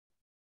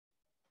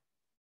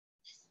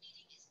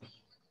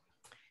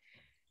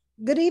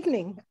Good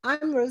evening.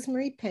 I'm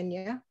Rosemary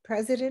Pena,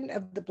 President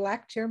of the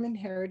Black German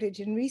Heritage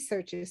and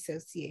Research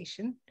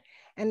Association,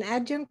 and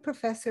Adjunct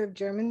Professor of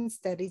German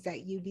Studies at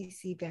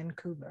UBC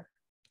Vancouver.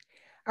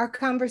 Our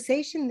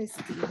conversation this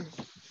evening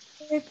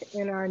is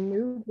in our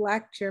new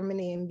Black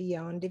Germany and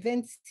Beyond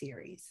event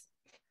series.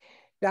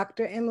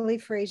 Dr. Emily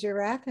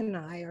Fraser-Rath and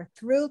I are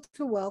thrilled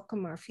to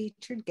welcome our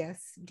featured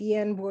guests,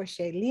 Deann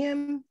Borshay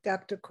Liem,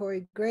 Dr.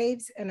 Kori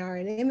Graves, and our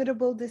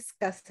inimitable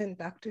discussant,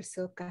 Dr.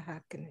 Silke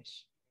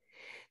Hackenesch.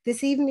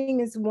 This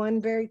evening's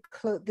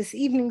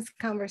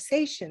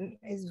conversation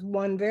is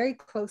one very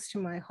close to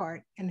my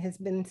heart and has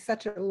been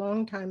such a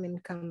long time in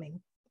coming.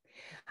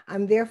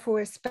 I'm therefore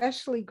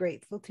especially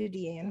grateful to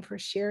Deann for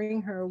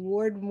sharing her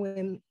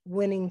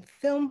award-winning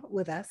film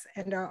with us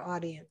and our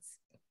audience.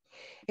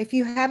 If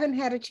you haven't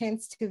had a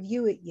chance to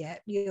view it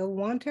yet, you'll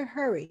want to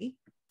hurry.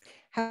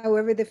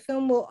 However, the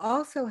film will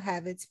also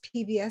have its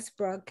PBS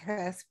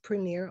broadcast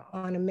premiere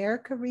on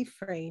America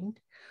Reframed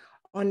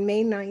on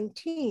May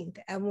 19th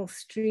and will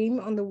stream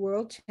on the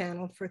World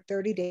Channel for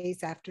 30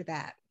 days after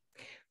that.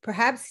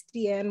 Perhaps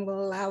Deann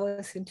will allow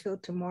us until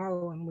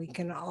tomorrow and we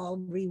can all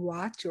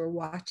rewatch or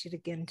watch it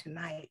again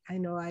tonight. I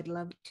know I'd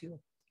love to.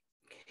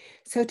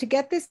 So to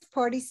get this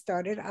party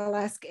started, I'll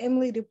ask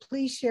Emily to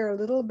please share a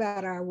little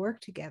about our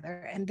work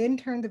together and then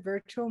turn the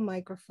virtual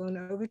microphone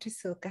over to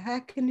Silke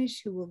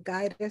Hackenesch, who will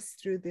guide us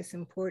through this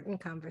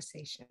important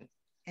conversation.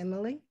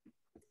 Emily?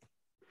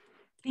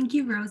 Thank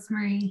you,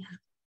 Rosemary.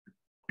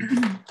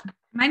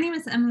 My name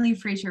is Emily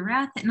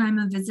Fraser-Rath, and I'm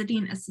a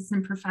visiting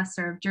assistant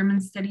professor of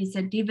German studies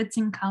at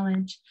Davidson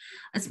College,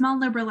 a small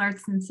liberal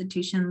arts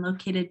institution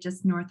located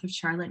just north of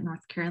Charlotte,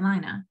 North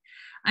Carolina.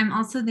 I'm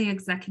also the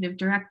executive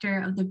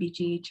director of the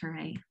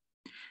BGHRA.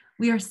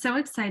 We are so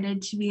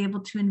excited to be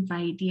able to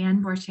invite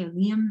Deann Borshay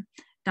Liem,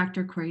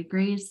 Dr. Kori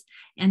Graves,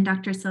 and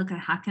Dr. Silke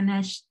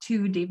Hackenesch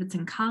to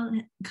Davidson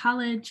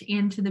College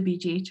and to the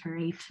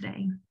BGHRA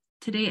today.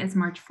 Today is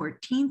March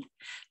 14th,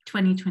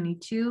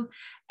 2022,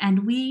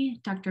 and we,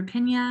 Dr.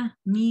 Pena,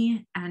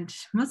 me, and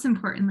most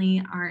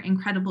importantly, our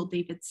incredible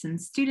Davidson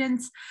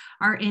students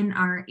are in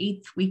our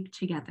 8th week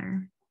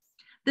together.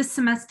 This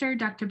semester,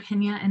 Dr.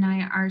 Pena and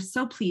I are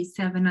so pleased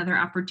to have another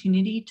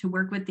opportunity to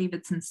work with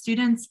Davidson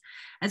students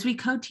as we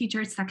co-teach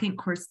our second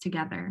course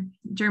together.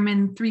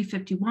 German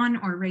 351,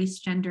 or Race,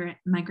 Gender,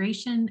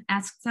 Migration,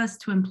 asks us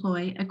to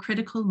employ a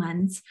critical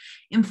lens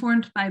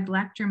informed by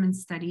Black German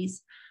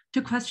studies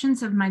to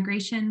questions of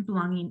migration,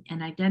 belonging,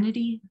 and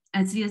identity,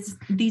 as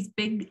these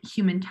big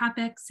human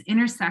topics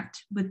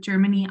intersect with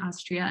Germany,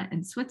 Austria,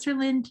 and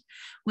Switzerland,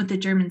 with the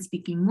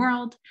German-speaking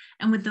world,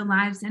 and with the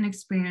lives and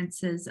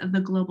experiences of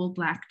the global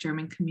Black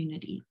German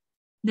community.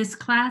 This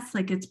class,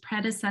 like its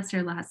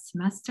predecessor last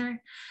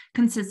semester,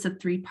 consists of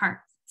 3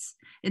 parts.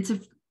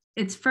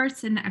 It's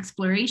first an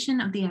exploration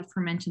of the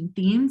aforementioned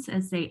themes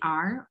as they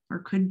are,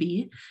 or could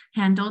be,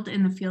 handled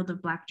in the field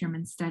of Black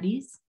German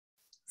studies.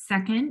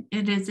 Second,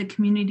 it is a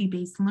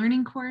community-based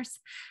learning course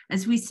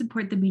as we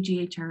support the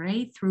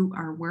BGHRA through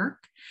our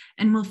work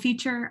and will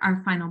feature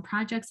our final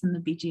projects in the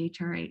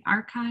BGHRA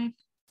archive.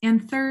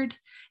 And third,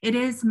 it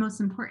is most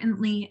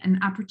importantly an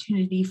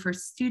opportunity for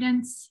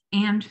students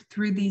and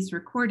through these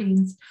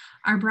recordings,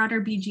 our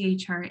broader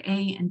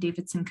BGHRA and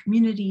Davidson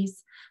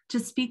communities to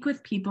speak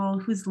with people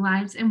whose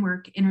lives and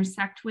work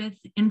intersect with,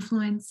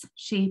 influence,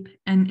 shape,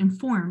 and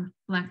inform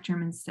Black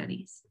German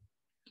studies.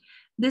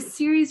 This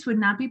series would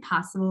not be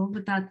possible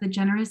without the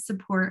generous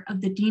support of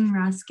the Dean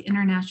Rusk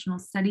International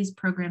Studies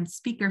Program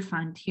Speaker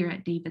Fund here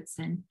at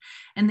Davidson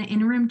and the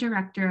interim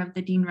director of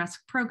the Dean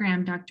Rusk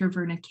program, Dr.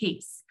 Verna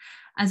Case,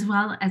 as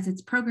well as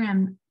its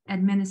program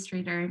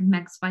administrator,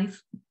 Mel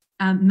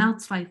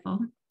Zweifel.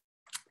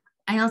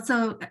 I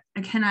also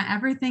cannot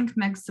ever thank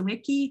Meg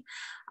Sawicki,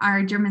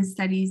 our German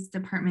Studies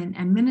Department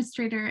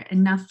administrator,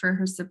 enough for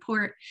her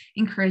support,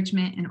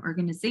 encouragement, and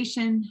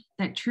organization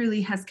that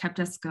truly has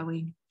kept us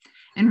going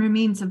and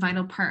remains a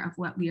vital part of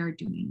what we are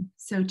doing.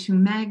 So to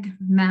Meg,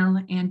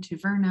 Mel, and to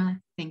Verna,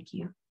 thank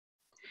you.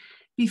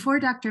 Before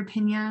Dr.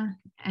 Pena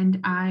and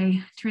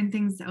I turn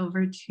things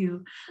over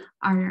to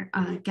our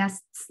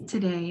guests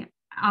today,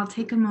 I'll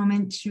take a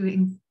moment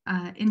to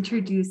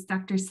introduce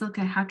Dr. Silke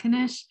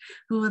Hackenesch,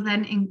 who will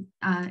then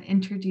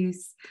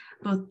introduce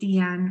both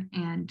Deann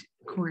and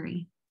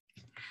Kori.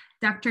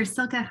 Dr.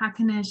 Silke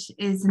Hackenesch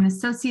is an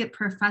associate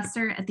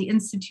professor at the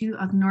Institute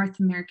of North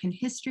American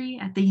History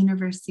at the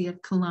University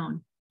of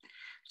Cologne.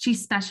 She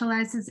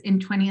specializes in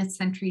 20th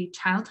century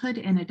childhood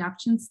and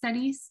adoption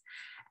studies,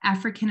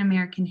 African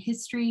American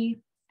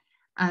history,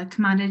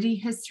 commodity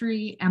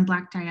history, and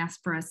Black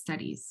diaspora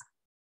studies.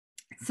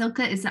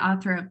 Silke is the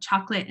author of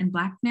Chocolate and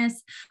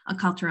Blackness, A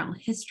Cultural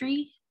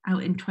History,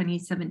 out in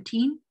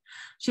 2017.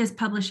 She has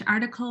published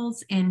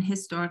articles in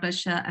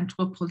Historische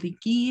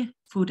Anthropologie,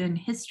 Food and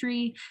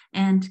History,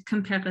 and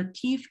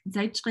Komparativ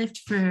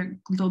Zeitschrift für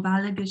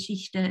globale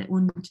Geschichte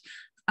und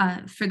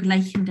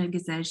vergleichende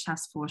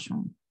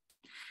Gesellschaftsforschung.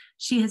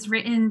 She has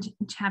written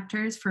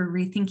chapters for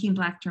Rethinking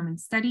Black German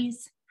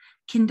Studies,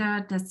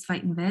 Kinder des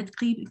Zweiten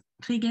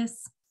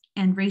Weltkrieges,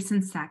 and Race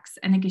and Sex,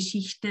 eine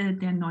Geschichte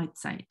der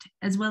Neuzeit,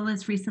 as well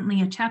as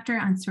recently a chapter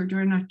on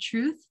Sojourner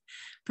Truth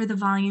for the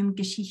volume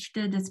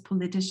Geschichte des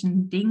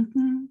politischen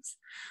Denkens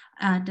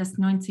des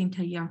 19.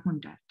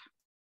 Jahrhundert.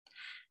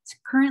 So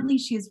currently,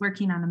 she is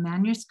working on a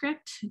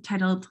manuscript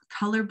titled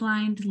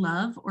Colorblind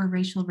Love or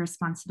Racial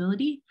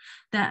Responsibility,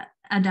 the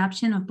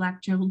Adoption of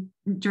Black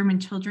German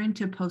Children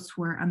to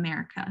Post-War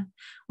America,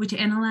 which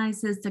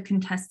analyzes the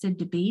contested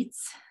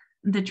debates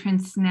the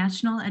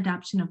transnational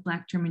adoption of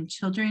Black German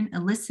children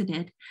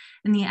elicited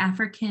in the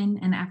African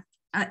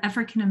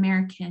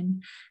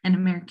American and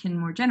American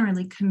more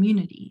generally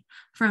community,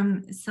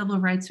 from civil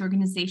rights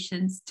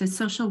organizations to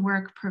social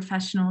work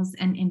professionals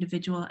and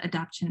individual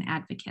adoption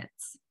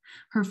advocates.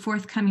 Her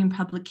forthcoming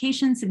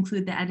publications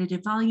include the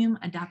edited volume,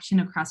 Adoption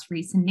Across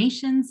Race and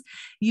Nations,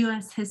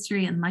 U.S.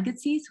 History and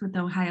Legacies with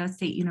Ohio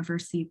State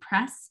University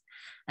Press,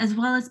 as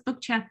well as book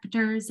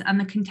chapters on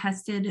the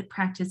contested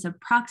practice of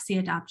proxy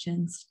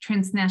adoptions,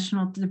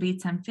 transnational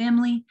debates on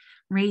family,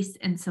 race,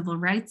 and civil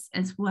rights,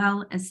 as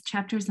well as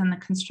chapters on the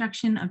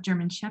construction of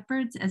German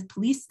Shepherds as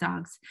police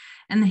dogs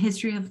and the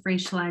history of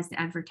racialized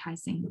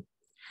advertising.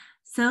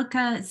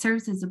 Silke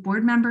serves as a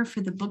board member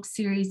for the book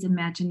series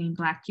Imagining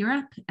Black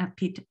Europe at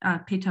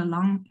Peter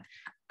Long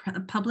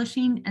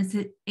Publishing,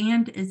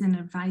 and is an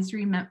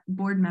advisory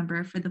board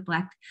member for the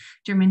Black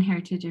German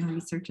Heritage and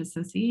Research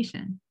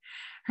Association.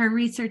 Her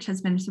research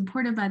has been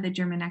supported by the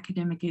German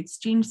Academic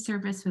Exchange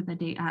Service with the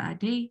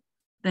DAAD,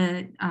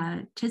 the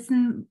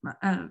Thyssen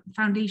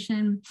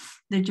Foundation,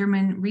 the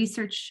German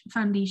Research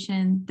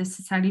Foundation, the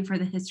Society for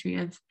the History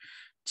of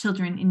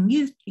Children and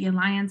Youth, the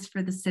Alliance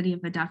for the Study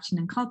of Adoption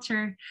and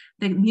Culture,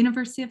 the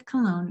University of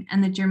Cologne,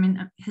 and the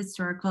German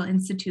Historical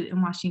Institute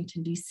in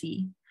Washington,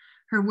 D.C.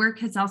 Her work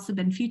has also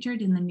been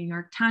featured in the New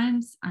York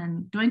Times,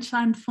 on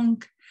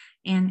Deutschlandfunk,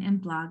 and in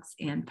blogs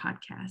and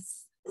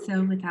podcasts.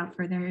 So without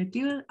further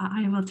ado,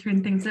 I will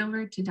turn things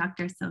over to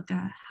Dr. Silke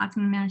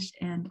Hackenesch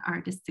and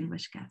our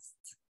distinguished guests.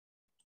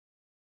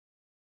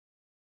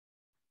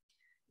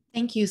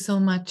 Thank you so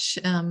much,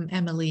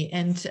 Emily,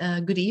 and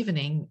good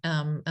evening,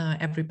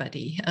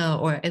 everybody,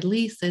 or at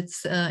least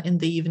it's in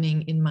the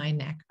evening in my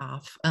neck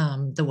of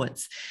the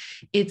woods.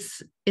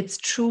 It's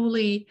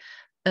truly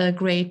a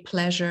great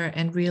pleasure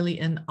and really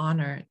an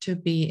honor to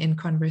be in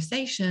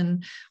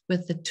conversation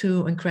with the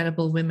two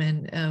incredible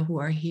women who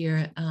are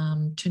here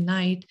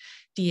tonight,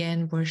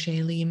 Deann,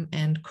 Borshay, Liem,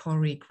 and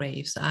Kori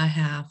Graves. I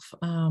have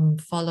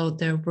followed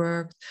their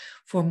work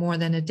for more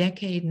than a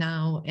decade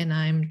now, and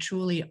I'm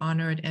truly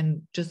honored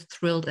and just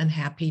thrilled and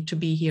happy to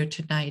be here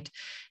tonight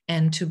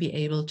and to be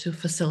able to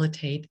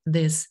facilitate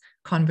this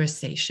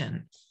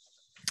conversation.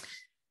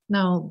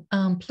 Now,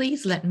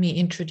 please let me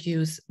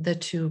introduce the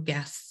two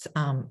guests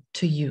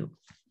to you.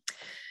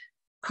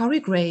 Kori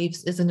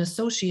Graves is an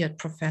associate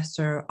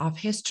professor of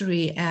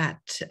history at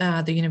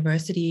the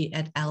University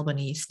at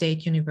Albany,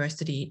 State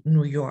University,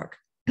 New York.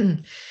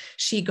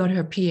 She got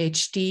her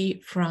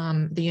PhD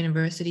from the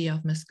University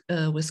of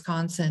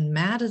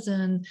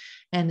Wisconsin-Madison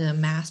and a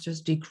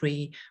master's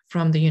degree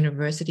from the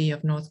University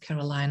of North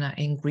Carolina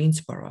in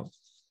Greensboro.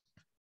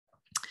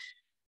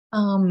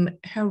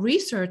 Her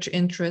research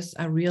interests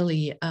are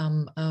really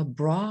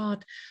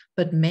broad,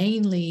 but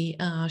mainly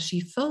she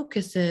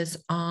focuses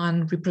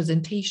on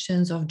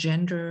representations of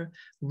gender,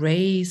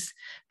 race,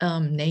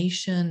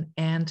 nation,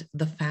 and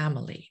the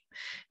family.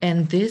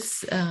 And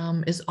this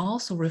is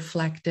also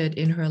reflected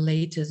in her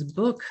latest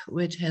book,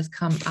 which has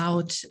come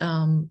out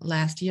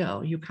last year.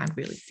 Oh, you can't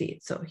really see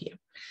it, so here.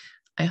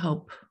 I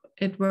hope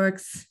it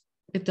works.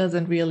 It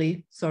doesn't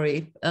really,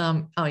 sorry.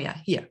 Oh yeah,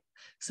 here.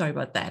 Sorry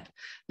about that.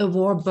 The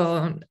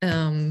War-Born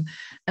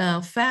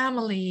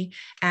Family,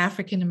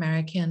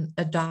 African-American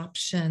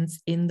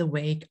Adoptions in the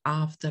Wake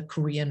of the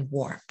Korean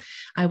War.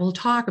 I will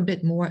talk a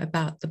bit more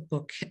about the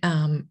book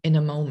in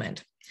a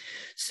moment.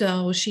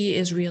 So she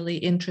is really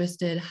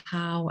interested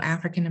how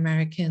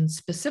African-Americans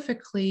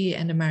specifically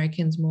and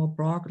Americans more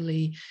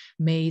broadly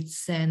made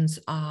sense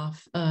of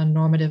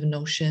normative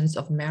notions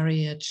of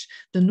marriage,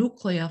 the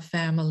nuclear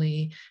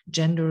family,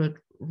 gendered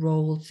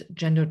roles,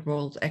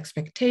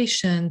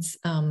 expectations,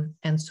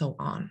 and so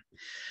on.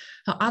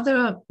 Now,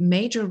 other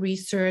major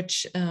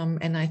research,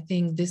 and I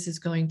think this is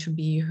going to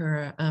be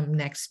her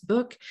next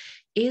book,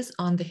 is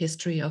on the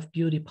history of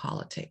beauty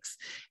politics,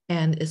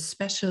 and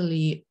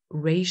especially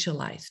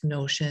racialized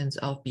notions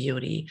of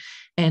beauty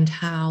and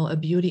how a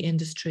beauty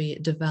industry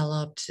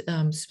developed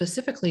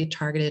specifically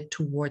targeted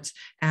towards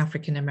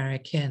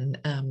African-American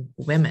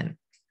women.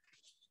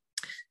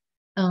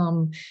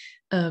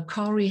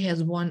 Kori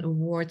has won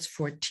awards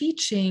for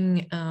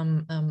teaching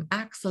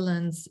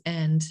excellence,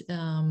 and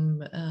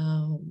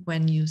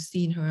when you've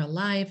seen her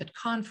live at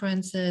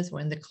conferences or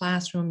in the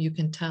classroom, you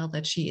can tell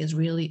that she is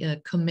really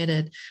a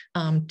committed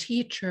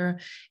teacher,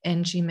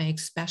 and she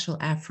makes special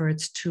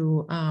efforts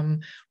to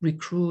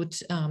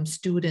recruit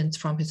students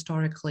from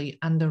historically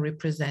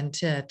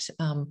underrepresented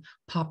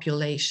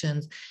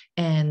populations,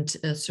 and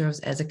serves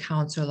as a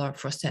counselor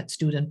for said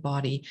student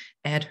body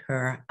at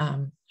her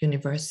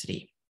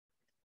university.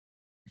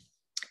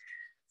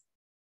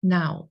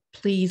 Now,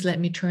 please let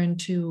me turn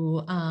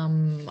to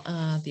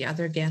the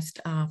other guest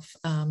of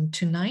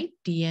tonight,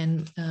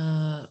 Deann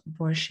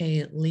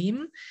Borshay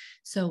Liem.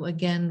 So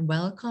again,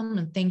 welcome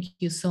and thank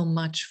you so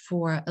much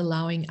for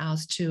allowing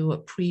us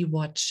to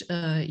pre-watch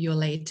your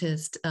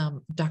latest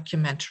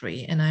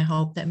documentary. And I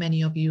hope that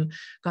many of you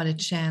got a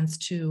chance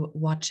to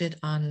watch it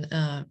on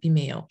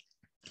Vimeo.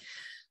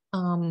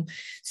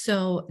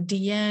 So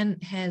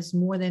Deann has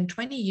more than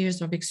 20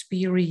 years of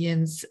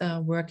experience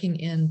working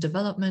in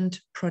development,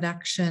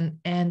 production,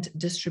 and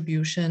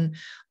distribution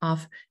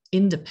of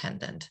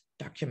independent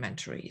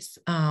documentaries.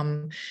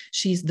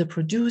 She's the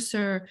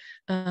producer,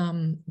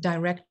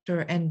 director,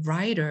 and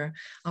writer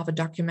of a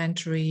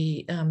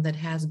documentary that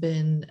has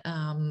been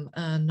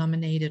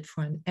nominated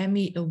for an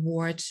Emmy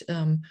Award,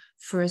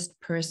 First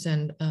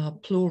Person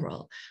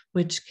Plural,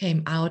 which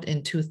came out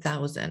in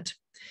 2000.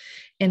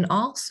 And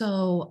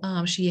also,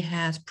 she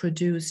has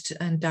produced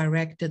and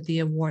directed the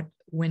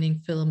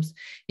award-winning films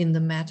In the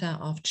Matter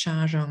of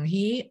Cha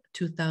Jong-hee,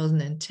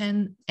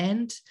 2010,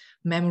 and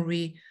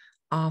Memory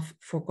of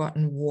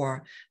Forgotten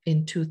War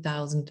in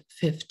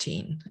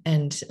 2015.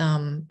 And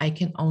I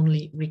can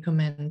only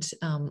recommend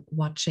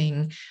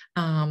watching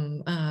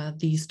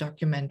these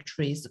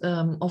documentaries.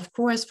 Of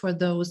course, for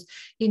those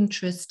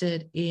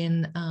interested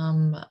in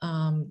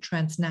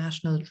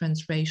transnational,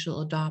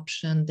 transracial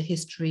adoption, the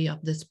history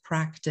of this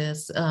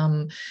practice,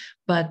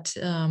 but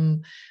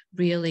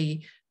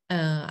really,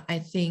 I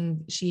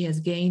think she has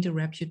gained a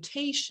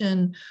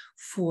reputation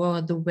for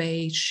the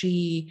way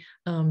she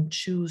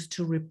chooses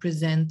to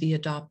represent the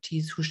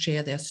adoptees who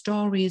share their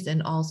stories,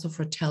 and also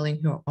for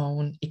telling her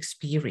own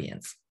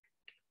experience.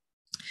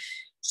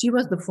 She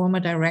was the former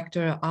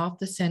director of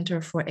the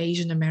Center for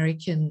Asian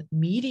American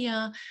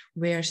Media,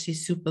 where she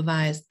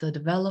supervised the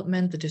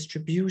development, the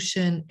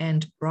distribution,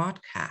 and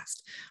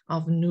broadcast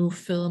of new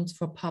films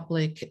for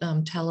public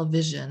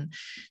television.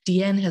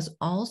 Deann has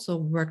also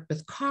worked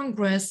with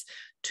Congress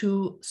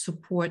to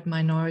support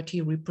minority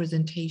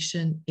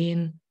representation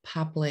in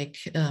public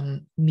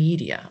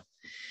media.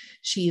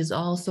 She is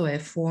also a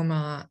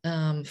former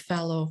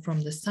fellow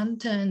from the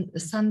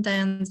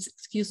Sundance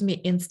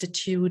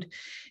Institute,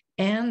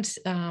 and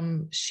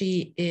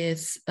she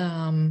is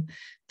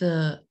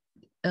the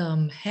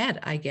head,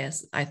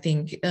 I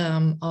think,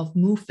 of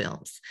Moo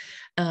Films,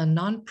 a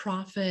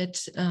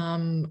nonprofit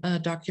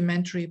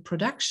documentary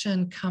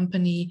production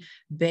company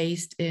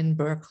based in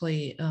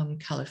Berkeley,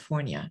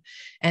 California.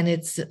 And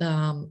it's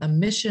a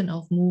mission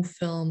of Moo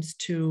Films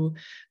to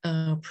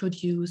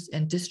produce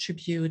and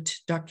distribute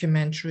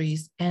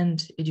documentaries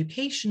and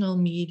educational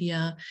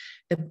media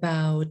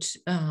about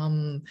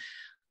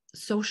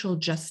social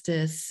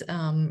justice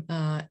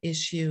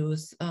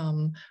issues,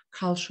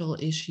 cultural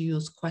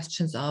issues,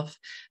 questions of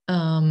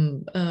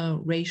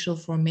racial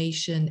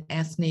formation,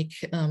 ethnic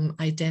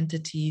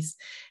identities,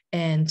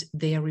 and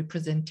their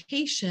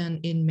representation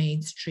in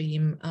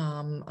mainstream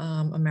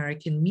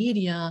American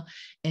media.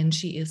 And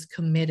she is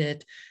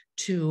committed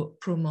to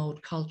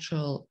promote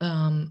cultural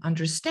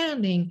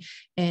understanding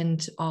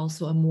and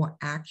also a more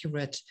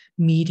accurate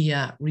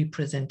media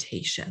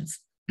representations.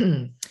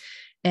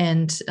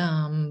 And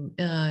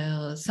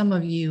some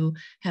of you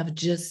have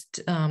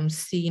just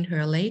seen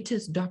her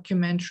latest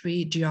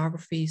documentary,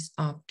 Geographies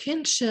of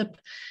Kinship.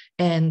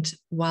 And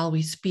while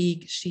we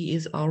speak, she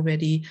is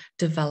already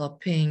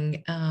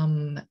developing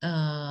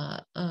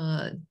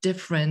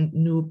different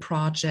new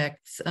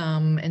projects.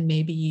 And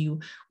maybe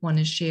you want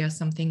to share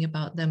something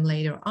about them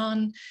later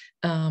on,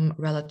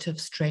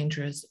 Relative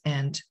Strangers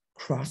and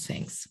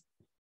Crossings.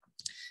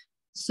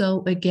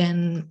 So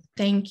again,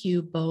 thank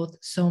you both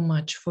so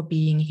much for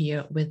being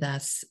here with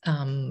us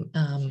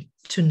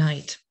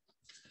tonight.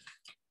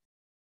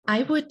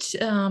 I would,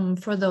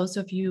 for those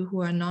of you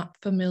who are not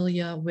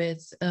familiar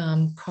with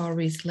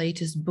Kori's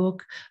latest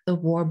book, The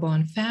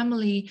War-Born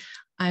Family,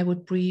 I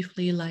would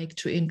briefly like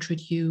to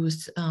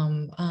introduce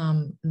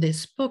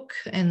this book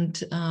and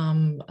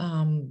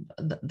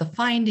the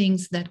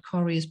findings that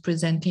Kori is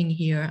presenting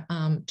here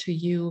to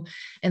you,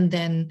 and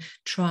then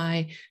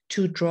try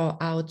to draw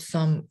out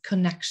some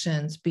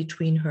connections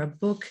between her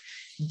book,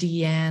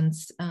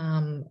 Deann's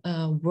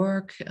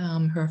work,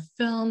 her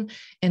film,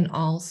 and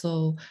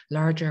also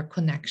larger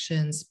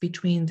connections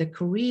between the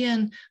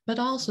Korean, but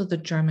also the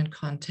German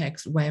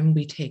context when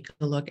we take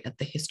a look at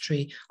the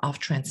history of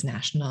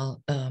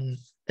transnational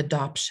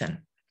adoption.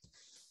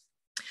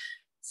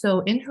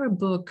 So in her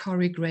book,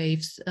 Kori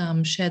Graves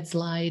sheds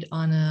light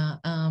on a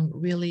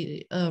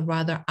really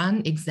rather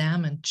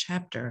unexamined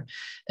chapter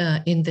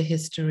in the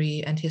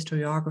history and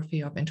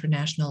historiography of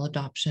international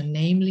adoption,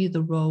 namely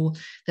the role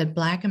that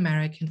Black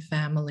American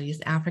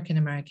families, African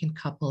American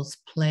couples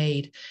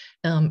played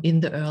in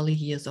the early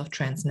years of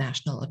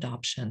transnational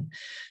adoption.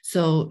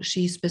 So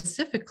she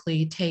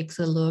specifically takes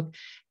a look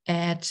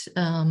at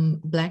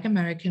Black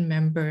American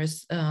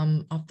members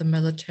of the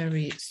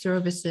military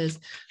services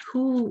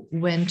who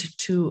went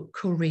to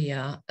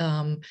Korea,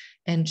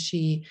 and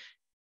she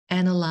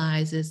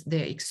analyzes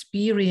their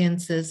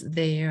experiences,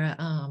 their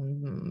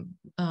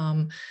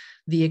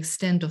the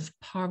extent of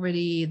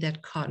poverty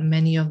that caught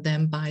many of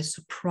them by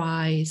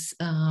surprise,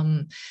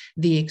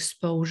 the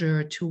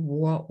exposure to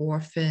war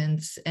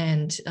orphans,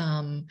 and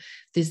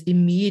this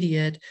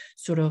immediate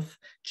sort of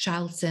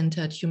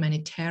child-centered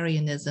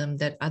humanitarianism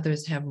that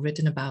others have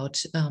written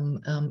about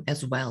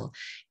as well,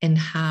 and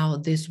how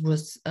this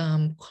was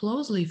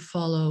closely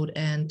followed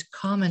and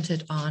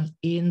commented on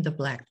in the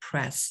Black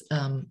press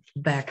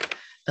back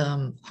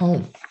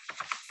home.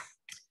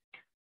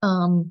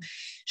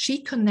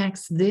 She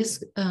connects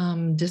this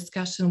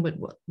discussion with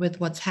what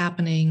was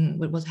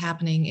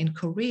happening in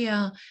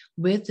Korea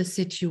with the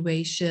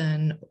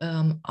situation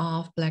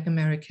of Black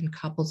American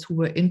couples who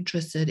were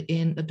interested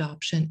in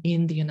adoption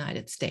in the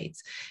United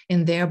States,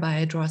 and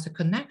thereby draws a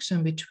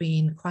connection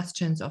between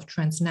questions of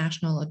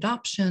transnational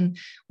adoption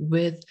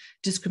with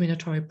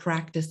discriminatory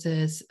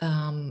practices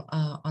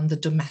on the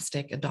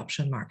domestic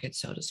adoption market,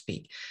 so to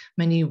speak.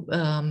 Many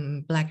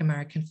Black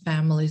American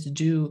families,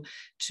 due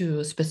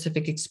to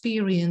specific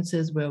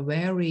experiences, were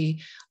wary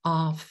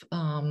of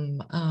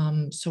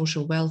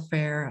social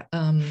welfare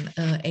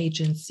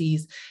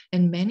agencies,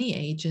 and many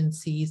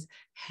agencies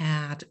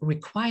had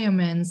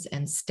requirements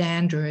and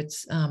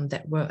standards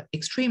that were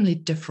extremely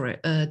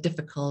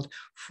difficult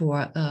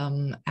for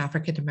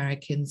African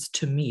Americans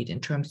to meet in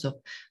terms of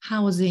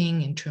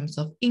housing, in terms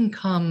of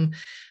income,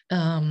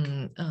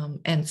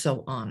 and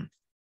so on.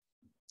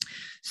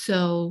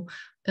 So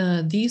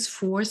these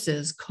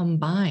forces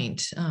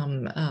combined,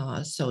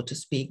 so to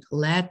speak,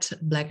 led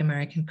Black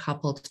American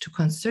couples to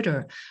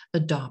consider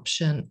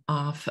adoption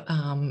of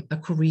a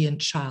Korean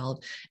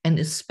child, and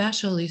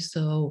especially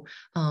so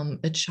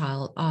a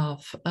child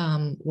of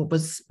what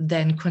was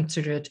then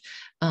considered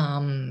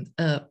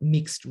a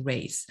mixed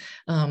race.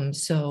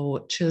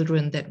 So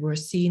children that were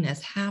seen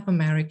as half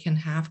American,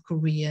 half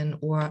Korean,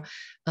 or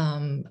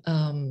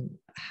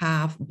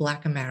half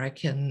Black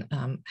American,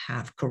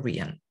 half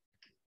Korean.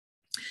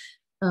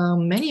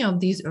 Many of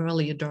these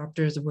early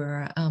adopters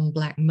were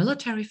Black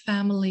military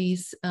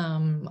families,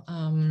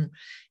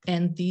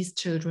 and these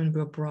children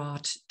were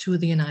brought to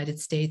the United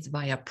States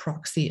via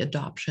proxy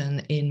adoption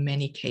in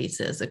many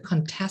cases, a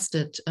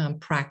contested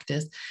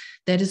practice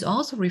that is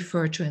also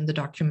referred to in the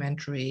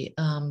documentary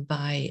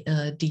by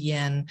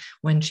Deann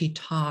when she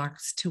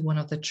talks to one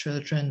of the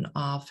children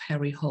of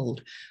Harry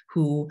Holt,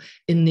 who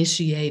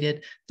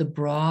initiated the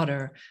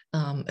broader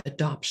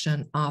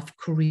adoption of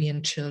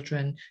Korean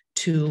children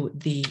to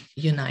the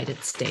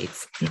United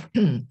States.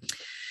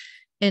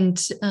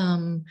 And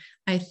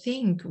I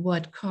think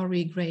what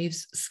Kori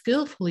Graves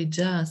skillfully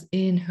does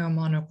in her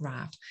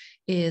monograph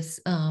is,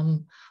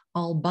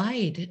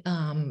 albeit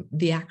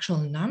the actual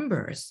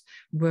numbers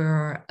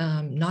were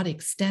not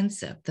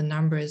extensive, the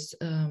numbers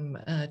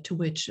to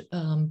which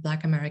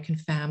Black American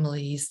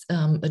families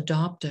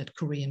adopted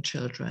Korean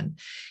children,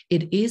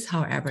 it is,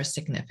 however,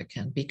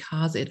 significant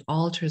because it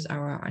alters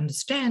our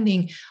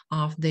understanding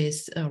of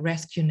this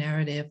rescue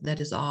narrative that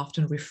is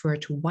often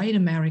referred to white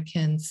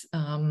Americans.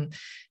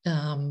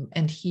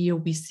 And here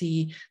we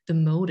see the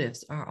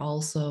motives are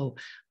also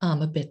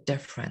a bit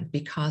different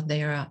because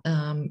they are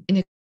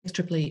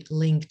inextricably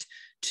linked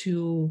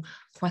to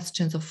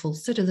questions of full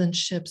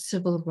citizenship,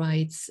 civil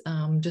rights,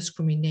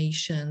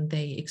 discrimination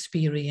they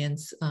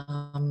experience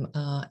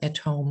at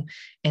home,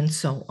 and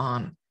so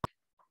on.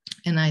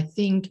 And I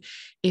think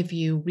if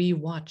you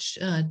rewatch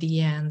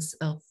Deann's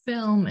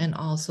film and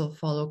also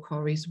follow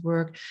Kori's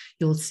work,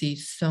 you'll see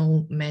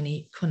so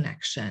many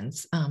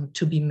connections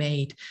to be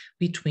made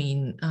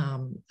between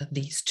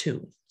these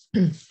two.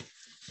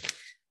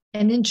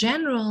 And in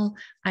general,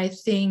 I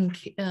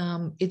think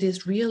it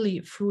is really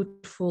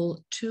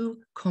fruitful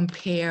to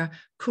compare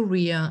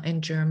Korea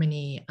and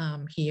Germany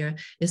here,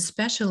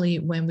 especially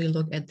when we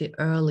look at the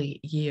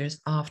early years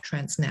of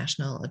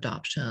transnational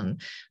adoption,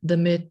 the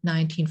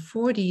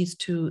mid-1940s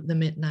to the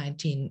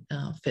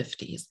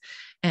mid-1950s.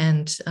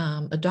 And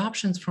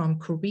adoptions from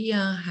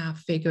Korea have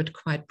figured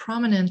quite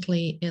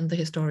prominently in the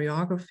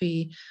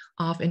historiography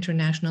of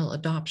international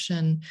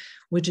adoption,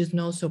 which is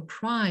no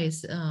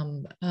surprise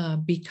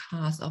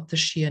because of the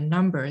sheer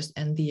numbers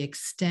and the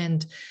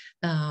extent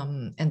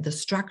and the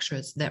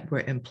structures that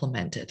were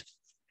implemented.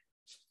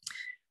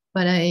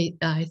 But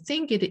I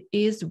think it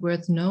is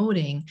worth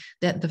noting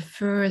that the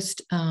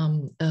first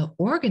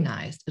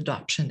organized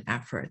adoption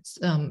efforts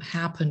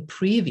happened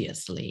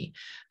previously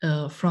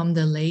from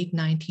the late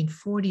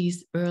 1940s,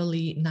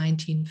 early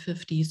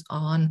 1950s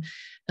on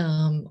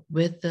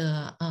with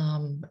the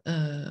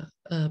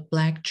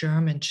Black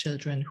German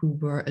children who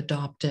were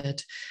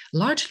adopted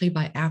largely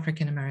by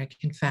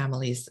African-American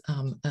families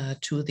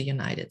to the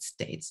United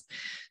States.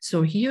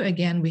 So here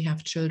again, we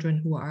have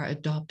children who are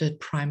adopted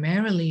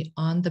primarily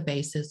on the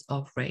basis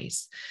of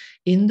race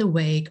in the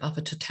wake of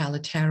a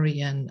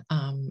totalitarian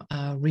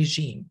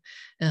regime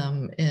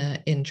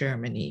in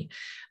Germany.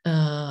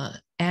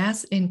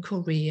 As in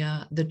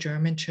Korea, the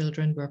German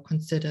children were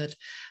considered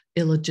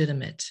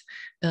illegitimate.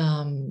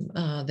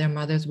 Their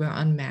mothers were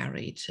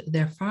unmarried.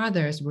 Their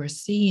fathers were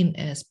seen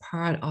as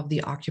part of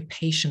the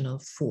occupational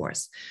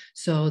force.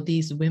 So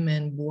these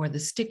women bore the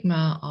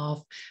stigma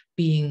of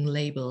being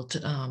labeled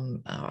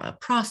a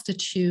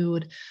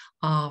prostitute,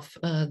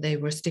 they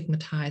were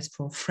stigmatized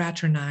for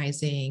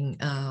fraternizing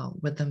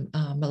with the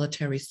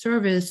military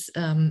service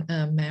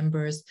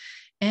members.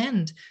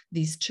 And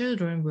these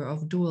children were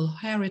of dual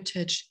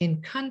heritage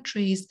in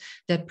countries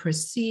that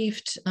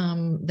perceived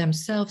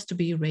themselves to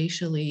be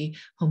racially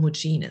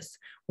homogeneous,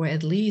 or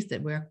at least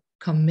that were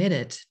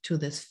committed to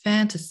this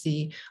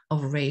fantasy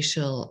of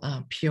racial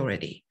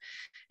purity.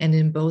 And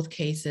in both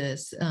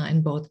cases,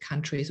 in both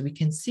countries, we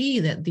can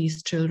see that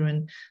these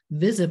children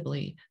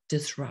visibly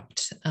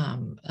disrupt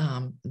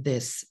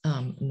this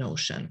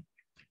notion.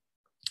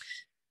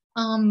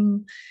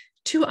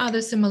 Two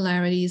other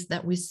similarities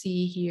that we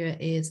see here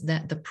is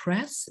that the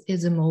press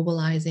is a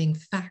mobilizing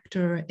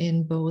factor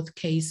in both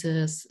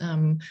cases.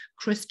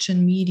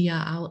 Christian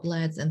media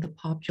outlets and the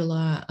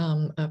popular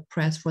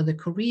press for the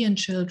Korean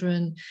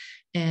children,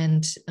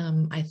 and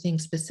I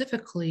think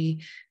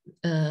specifically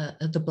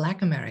the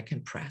Black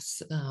American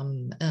press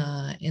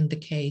in the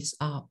case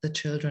of the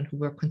children who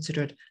were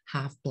considered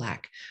half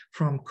Black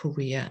from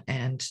Korea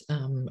and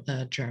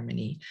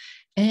Germany.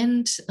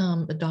 And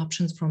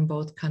adoptions from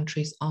both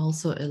countries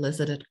also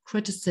elicited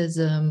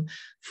criticism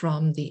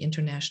from the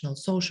International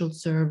Social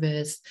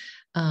Service,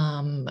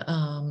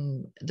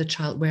 the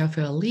Child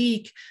Welfare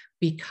League,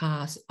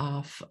 because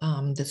of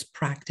this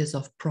practice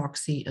of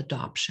proxy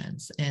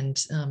adoptions. And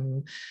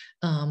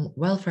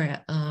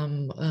welfare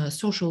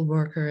social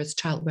workers,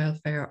 child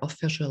welfare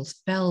officials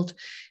felt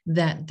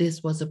that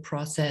this was a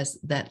process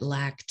that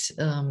lacked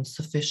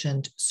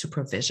sufficient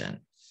supervision.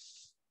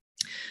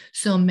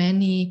 So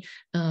many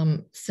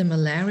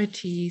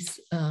similarities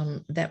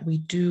that we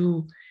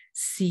do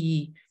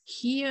see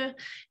here,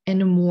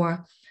 and a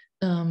more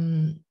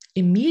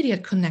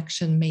immediate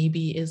connection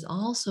maybe is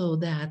also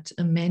that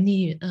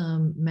many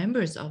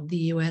members of the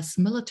US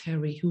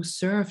military who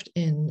served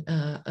in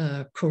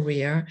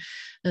Korea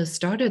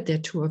started their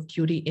tour of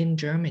duty in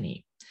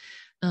Germany.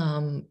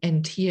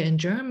 And here in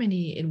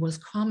Germany, it was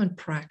common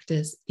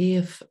practice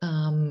if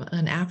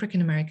an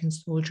African-American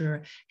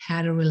soldier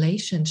had a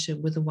relationship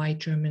with a white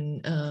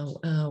German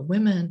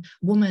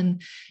woman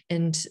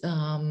and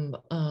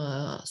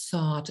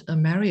sought a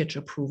marriage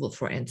approval,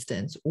 for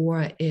instance,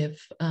 or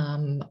if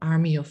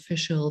army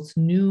officials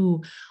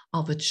knew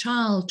of a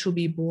child to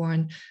be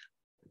born,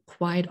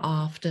 quite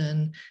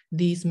often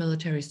these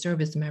military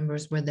service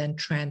members were then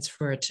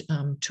transferred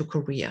to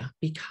Korea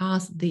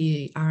because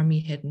the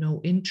army had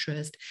no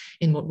interest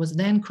in what was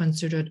then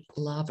considered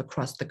love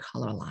across the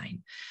color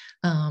line.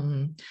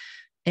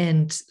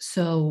 And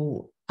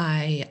so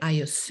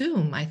I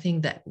assume, I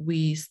think that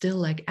we still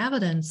lack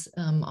evidence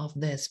of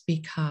this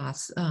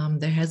because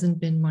there hasn't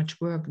been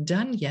much work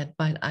done yet,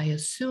 but I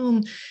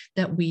assume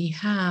that we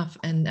have,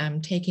 and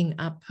I'm taking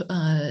up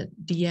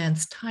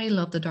Deann's title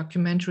of the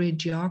documentary,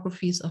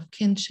 Geographies of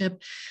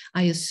Kinship.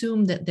 I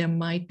assume that there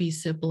might be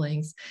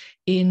siblings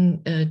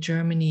in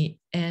Germany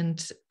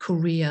and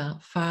Korea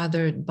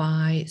fathered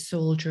by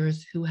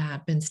soldiers who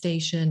had been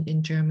stationed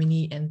in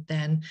Germany and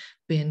then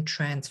been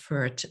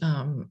transferred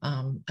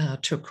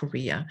to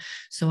Korea.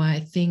 So I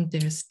think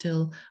there's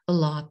still a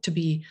lot to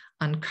be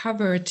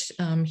uncovered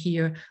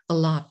here, a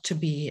lot to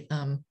be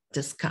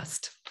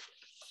discussed.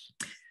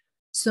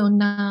 So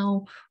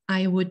now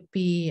I would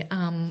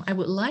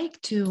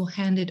like to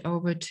hand it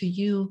over to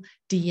you,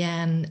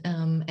 Deann,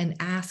 and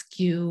ask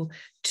you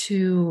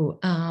to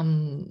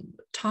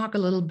talk a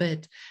little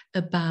bit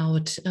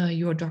about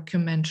your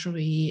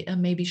documentary,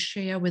 maybe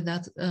share with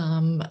us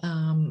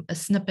a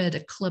snippet, a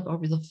clip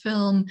of the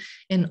film,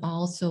 and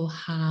also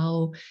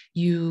how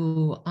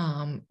you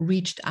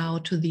reached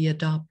out to the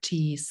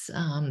adoptees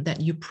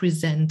that you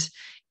present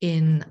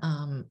in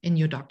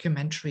your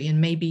documentary. And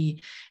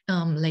maybe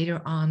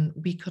later on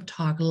we could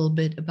talk a little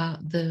bit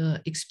about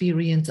the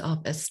experience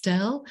of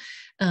Estelle,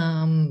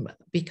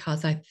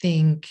 because I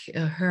think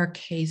her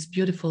case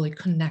beautifully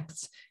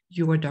connects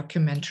your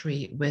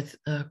documentary with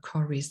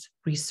Kori's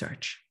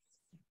research.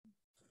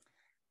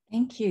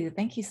 Thank you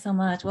so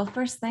much. Well,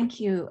 first, thank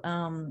you,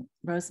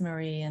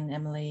 Rosemary and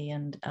Emily,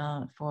 and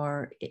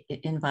for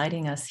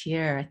inviting us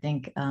here. I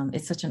think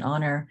it's such an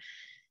honor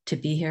to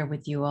be here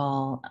with you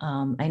all.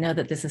 I know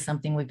that this is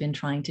something we've been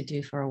trying to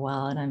do for a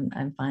while,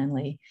 and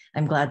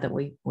I'm glad that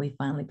we've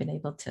finally been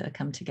able to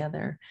come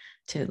together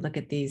to look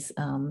at these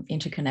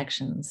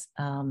interconnections.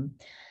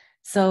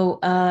 So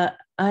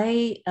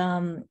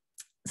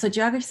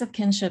Geographies of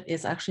Kinship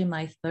is actually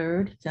my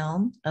third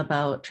film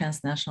about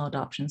transnational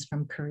adoptions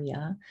from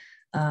Korea.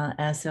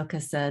 As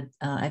Silke said,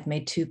 I've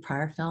made two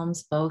prior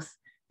films, both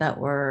that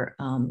were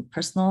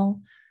personal,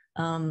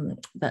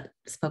 that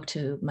spoke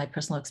to my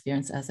personal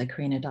experience as a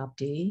Korean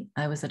adoptee.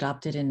 I was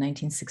adopted in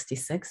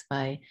 1966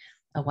 by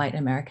a white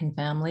American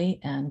family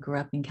and grew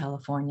up in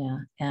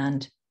California.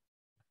 And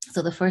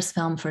so the first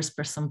film, First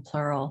Person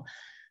Plural,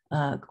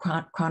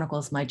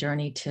 chronicles my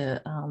journey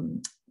to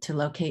to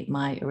locate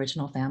my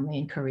original family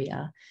in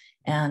Korea.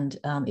 And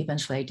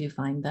eventually I do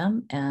find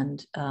them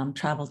and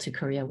travel to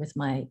Korea with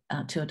my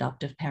two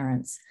adoptive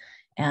parents.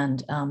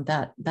 And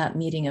that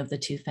meeting of the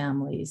two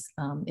families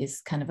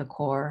is kind of a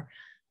core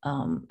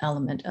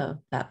element of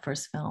that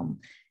first film.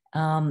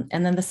 And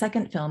then the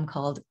second film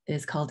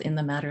is called In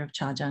the Matter of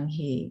Cha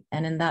Jung-hee.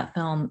 And in that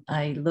film,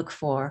 I look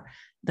for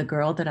the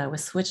girl that I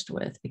was switched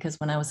with, because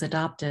when I was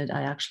adopted,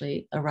 I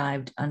actually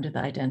arrived under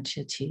the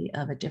identity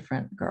of a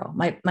different girl.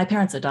 My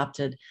parents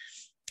adopted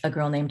a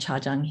girl named Cha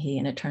Jung-hee,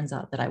 and it turns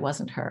out that I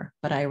wasn't her,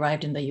 but I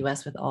arrived in the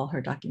US with all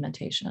her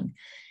documentation.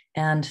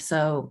 And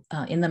so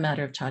In the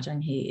Matter of Cha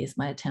Jung-hee is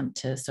my attempt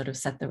to sort of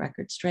set the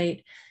record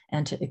straight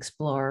and to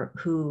explore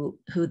who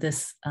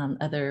this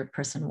other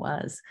person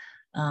was,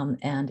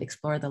 and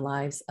explore the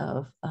lives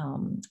of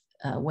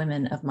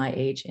women of my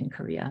age in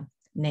Korea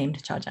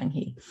named Cha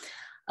Jung-hee.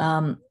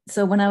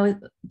 So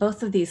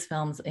both of these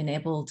films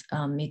enabled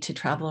me to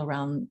travel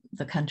around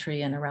the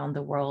country and around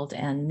the world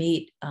and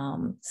meet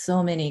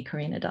so many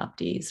Korean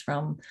adoptees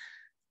from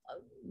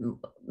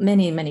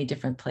many, many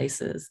different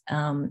places.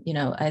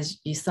 As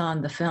you saw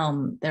in the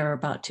film, there are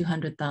about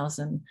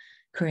 200,000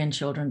 Korean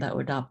children that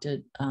were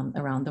adopted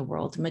around the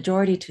world,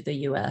 majority to the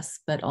US,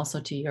 but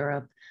also to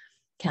Europe,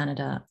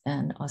 Canada,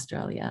 and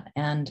Australia.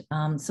 And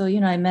so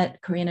I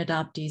met Korean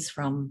adoptees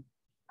from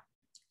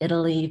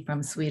Italy,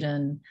 from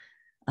Sweden,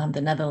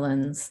 the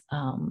Netherlands,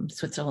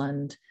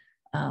 Switzerland,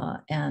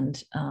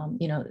 and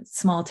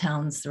small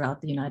towns throughout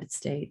the United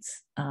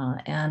States.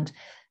 And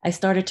I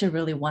started to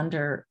really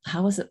wonder,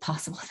 how is it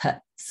possible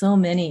that so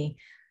many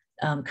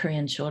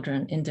Korean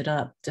children ended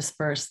up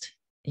dispersed,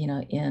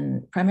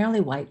 in primarily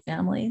white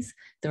families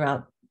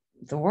throughout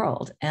the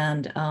world?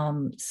 And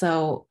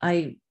so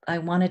I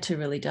wanted to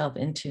really delve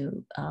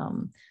into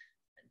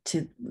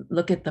to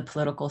look at the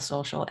political,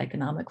 social,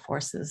 economic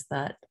forces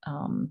that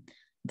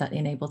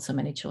enabled so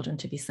many children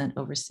to be sent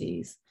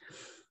overseas.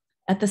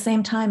 At the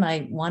same time,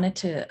 I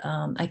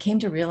came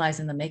to realize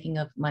in the making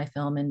of my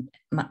film and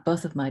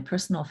both of my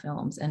personal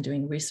films and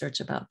doing research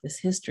about this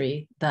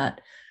history, that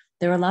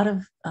there are a lot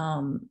of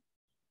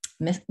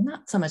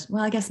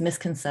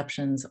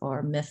misconceptions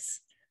or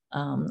myths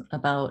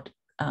about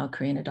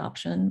Korean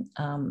adoption.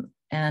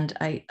 And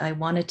I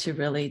wanted to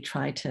really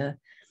try to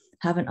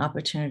have an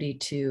opportunity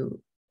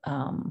to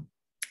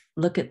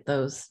look at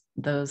those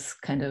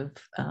kind of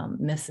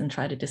myths and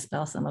try to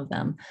dispel some of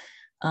them,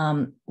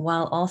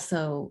 while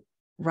also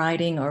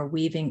writing or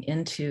weaving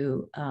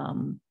into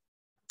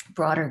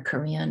broader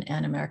Korean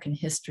and American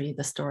history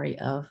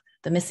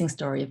the missing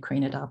story of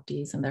Korean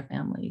adoptees and their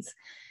families.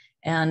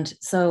 And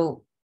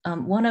so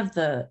one of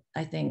the,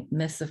 I think,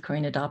 myths of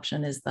Korean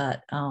adoption is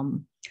that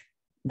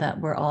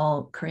we're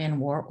all Korean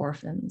War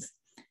orphans,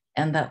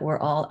 and that we're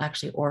all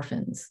actually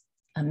orphans,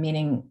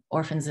 meaning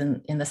orphans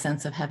in the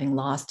sense of having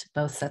lost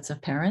both sets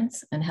of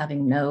parents and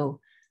having no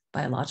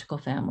biological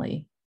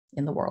family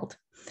in the world.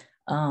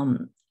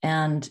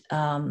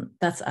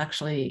 That's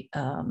actually,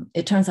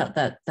 it turns out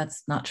that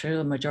that's not true.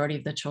 A majority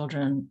of the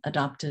children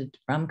adopted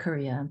from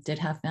Korea did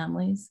have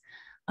families.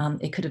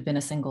 It could have been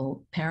a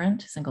single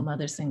parent, single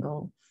mother,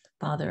 single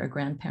father, a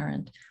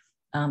grandparent.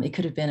 It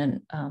could have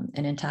been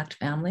an intact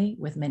family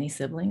with many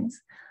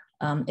siblings.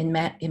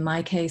 In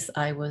my case,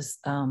 I was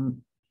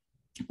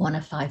one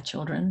of 5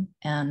 children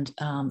and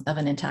of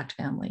an intact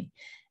family.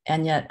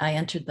 And yet I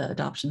entered the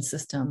adoption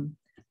system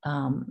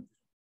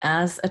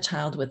as a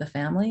child with a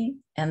family,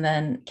 and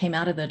then came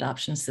out of the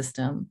adoption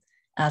system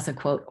as a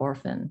quote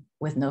orphan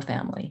with no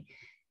family.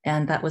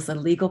 And that was a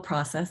legal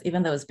process,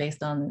 even though it was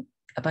based on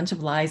a bunch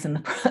of lies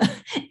in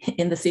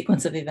the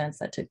sequence of events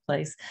that took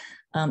place.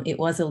 It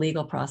was a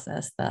legal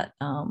process that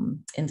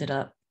ended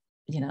up,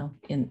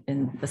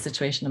 in the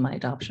situation of my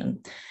adoption.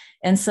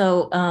 And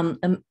so,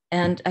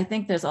 and I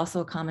think there's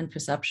also a common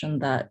perception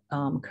that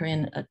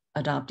Korean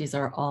adoptees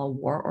are all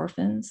war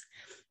orphans.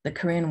 The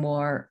Korean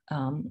War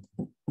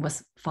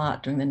was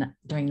fought between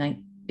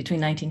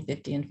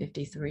 1950 and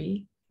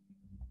 53.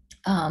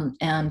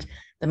 And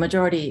the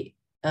majority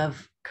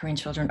of Korean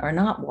children are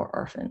not war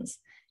orphans.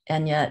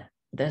 And yet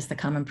there's the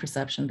common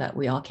perception that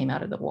we all came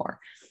out of the war.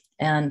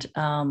 And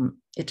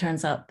it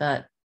turns out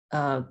that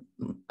a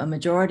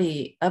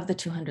majority of the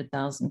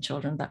 200,000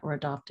 children that were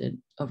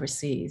adopted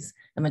overseas,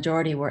 the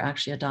majority were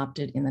actually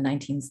adopted in the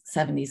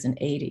 1970s and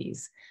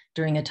 80s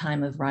during a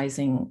time of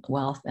rising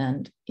wealth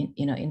and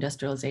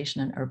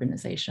industrialization and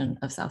urbanization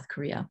of South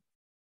Korea.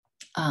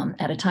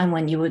 At a time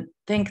when you would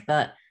think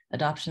that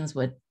adoptions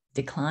would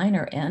decline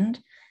or end,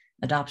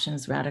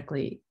 adoptions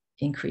radically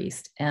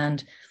increased.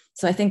 And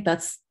so I think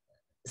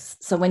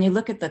so when you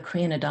look at the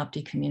Korean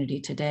adoptee community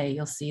today,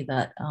 you'll see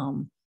that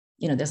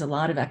there's a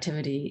lot of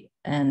activity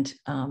and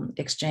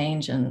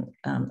exchange and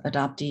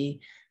adoptee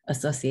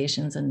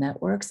associations and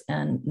networks,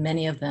 and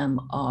many of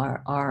them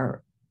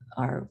are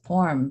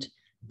formed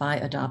by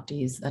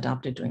adoptees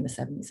adopted during the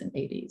 70s and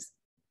 80s.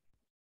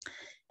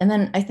 And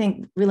then I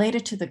think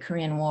related to the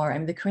Korean War,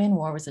 the Korean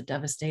War was a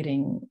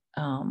devastating,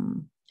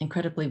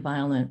 incredibly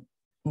violent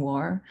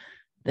war.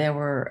 there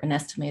were an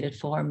estimated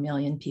 4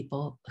 million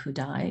people who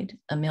died,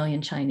 1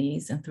 million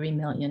Chinese and 3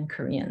 million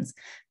Koreans.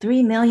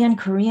 3 million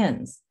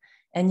Koreans.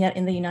 And yet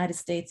in the United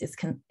States,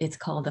 it's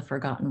called the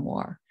Forgotten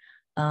War,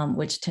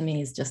 which to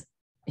me is just,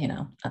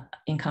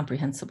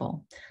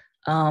 incomprehensible.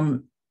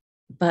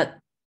 But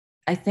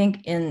I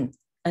think in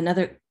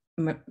another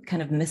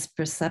kind of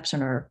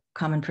misperception or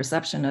common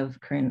perception of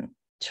Korean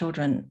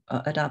children,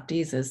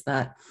 adoptees, is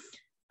that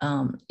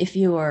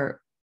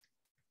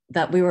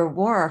that we were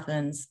war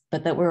orphans,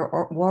 but that we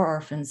were war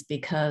orphans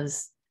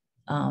because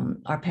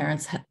our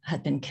parents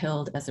had been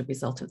killed as a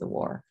result of the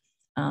war,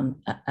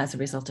 as a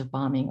result of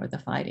bombing or the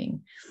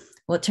fighting.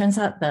 Well, it turns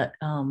out that,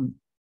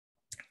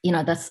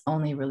 that's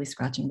only really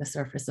scratching the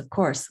surface. Of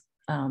course,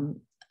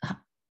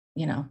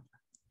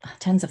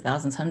 tens of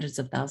thousands, hundreds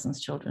of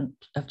thousands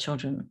of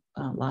children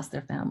lost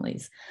their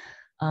families.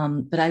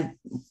 But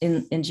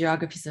in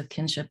Geographies of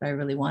Kinship, I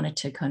really wanted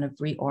to kind of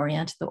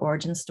reorient the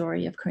origin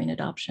story of Korean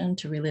adoption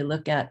to really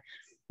look at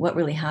what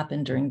really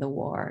happened during the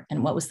war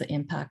and what was the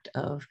impact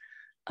of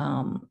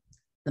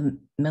the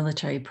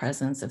military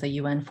presence of the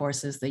UN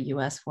forces, the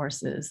US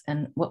forces,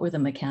 and what were the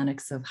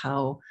mechanics of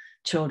how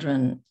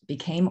children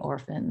became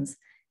orphans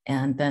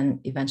and then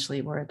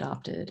eventually were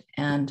adopted.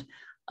 And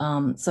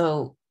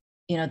so,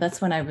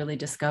 that's when I really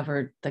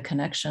discovered the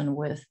connection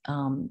with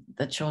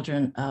the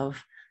children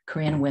of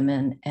Korean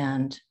women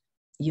and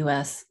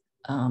US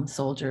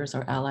soldiers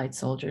or Allied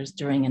soldiers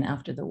during and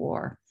after the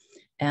war,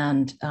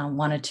 and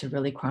wanted to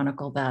really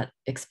chronicle that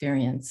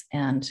experience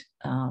and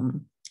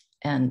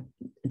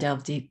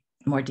delve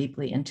more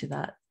deeply into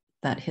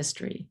that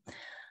history.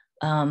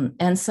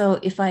 And so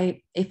if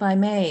I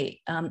may,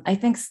 I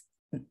think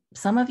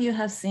some of you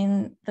have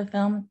seen the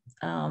film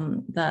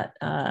that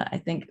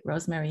I think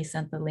Rosemary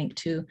sent the link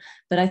to,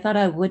 but I thought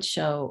I would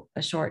show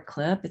a short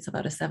clip. It's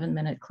about a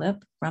 7-minute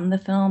clip from the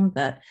film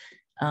that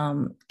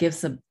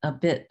gives a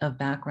bit of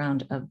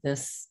background of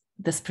this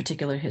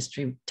particular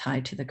history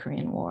tied to the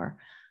Korean War.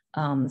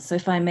 So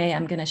if I may,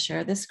 I'm going to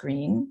share the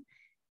screen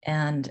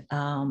and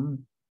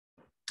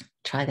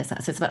try this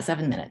out. So it's about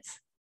 7 minutes.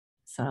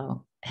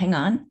 So hang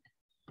on.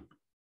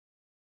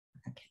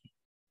 Okay.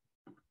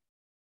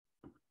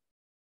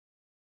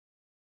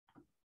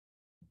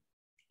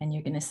 And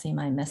you're going to see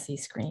my messy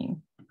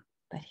screen,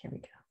 but here we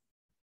go.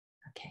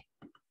 Okay.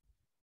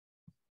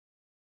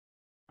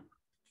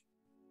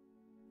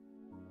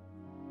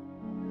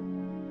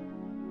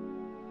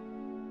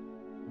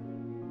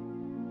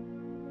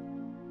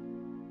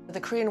 The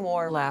Korean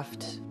War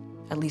left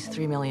at least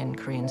 3 million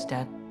Koreans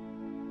dead,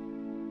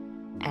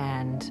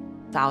 and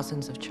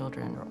thousands of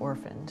children were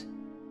orphaned.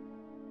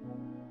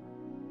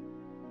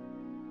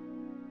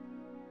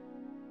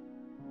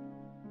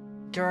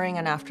 During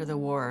and after the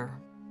war,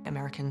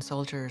 American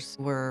soldiers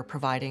were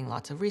providing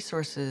lots of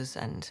resources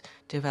and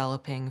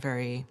developing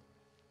very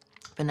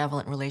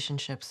benevolent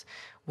relationships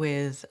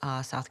with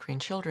South Korean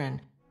children.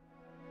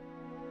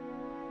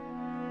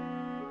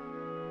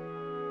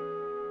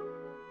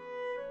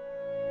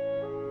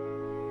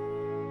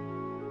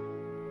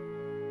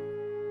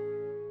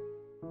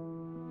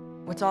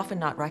 What's often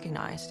not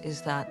recognized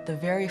is that the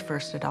very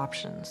first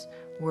adoptions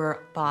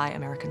were by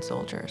American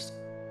soldiers.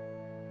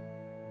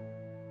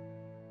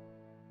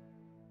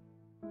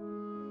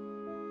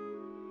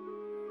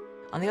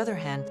 On the other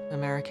hand,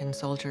 American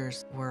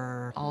soldiers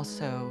were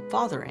also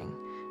fathering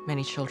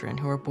many children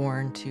who were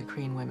born to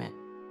Korean women.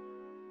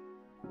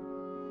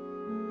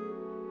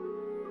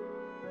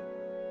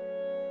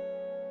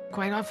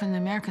 Quite often, the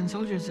American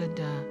soldiers would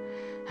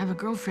have a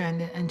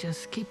girlfriend and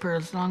just keep her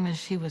as long as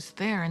she was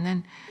there, and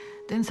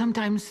then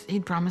sometimes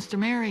he'd promise to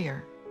marry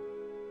her.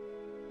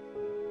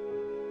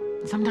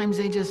 Sometimes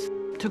they just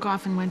took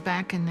off and went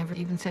back and never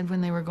even said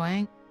when they were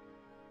going.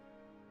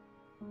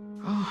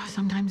 Oh,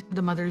 sometimes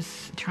the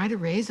mothers tried to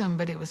raise them,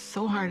 but it was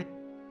so hard.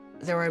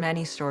 There were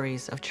many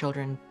stories of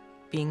children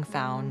being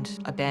found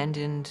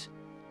abandoned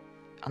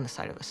on the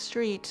side of a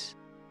street,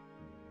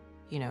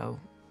 in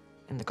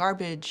the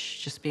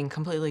garbage, just being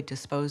completely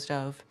disposed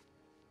of.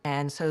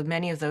 And so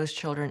many of those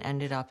children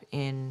ended up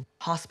in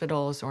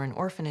hospitals or in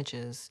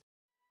orphanages.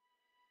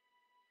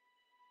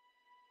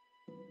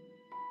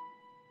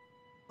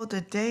 Well,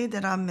 the day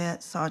that I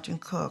met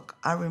Sergeant Cook,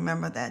 I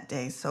remember that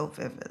day so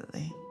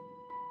vividly.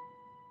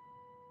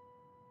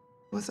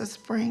 It was a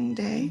spring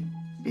day,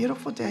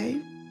 beautiful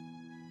day.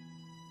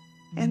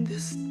 And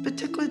this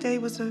particular day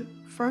was the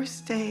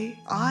first day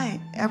I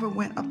ever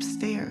went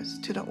upstairs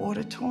to the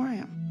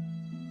auditorium.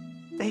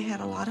 They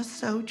had a lot of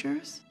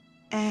soldiers,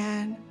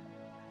 and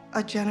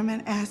a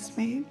gentleman asked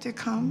me to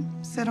come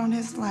sit on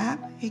his lap.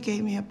 He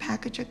gave me a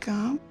package of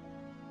gum.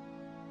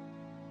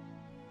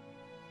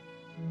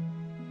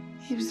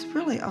 He was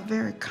really a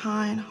very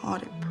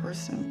kind-hearted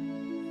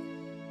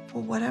person.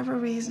 For whatever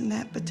reason,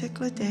 that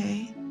particular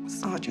day,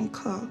 Sergeant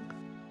Cook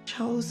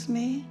chose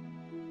me.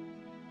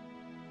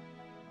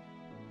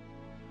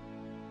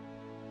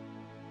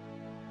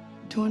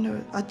 During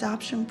the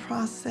adoption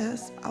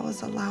process, I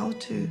was allowed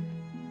to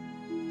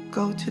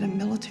go to the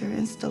military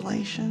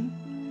installation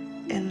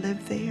and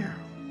live there.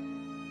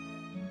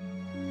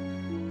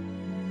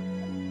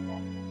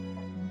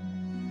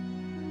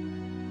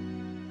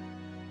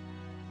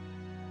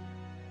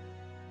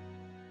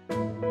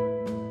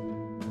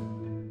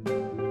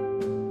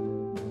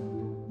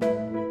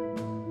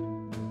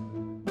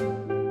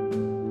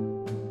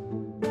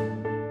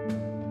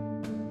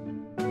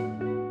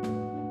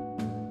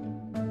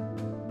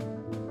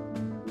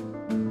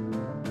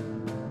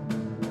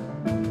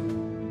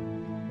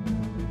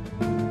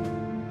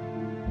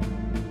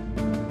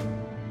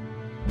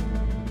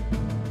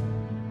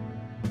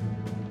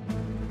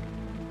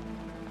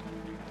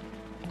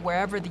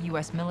 wherever the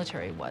US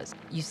military was,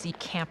 you see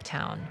camp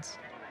towns.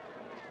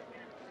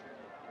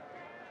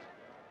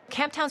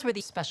 Camp towns were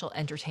these special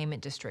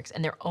entertainment districts,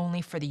 and they're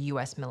only for the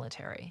US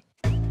military.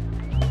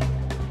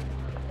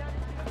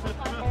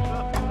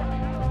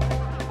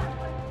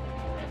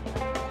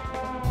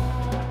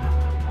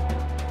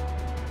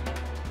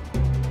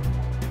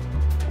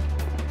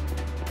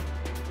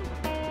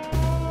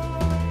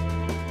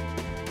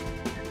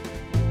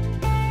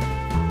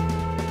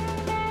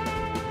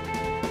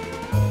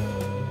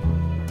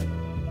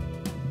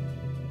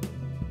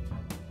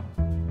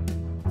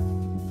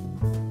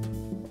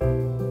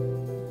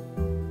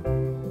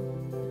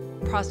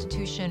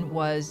 Prostitution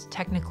was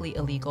technically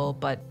illegal,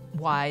 but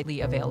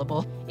widely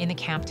available in the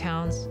camp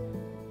towns.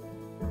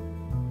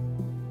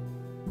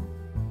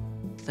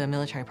 The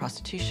military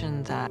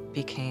prostitution that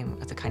became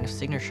the kind of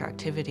signature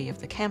activity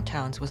of the camp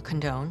towns was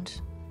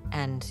condoned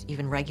and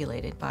even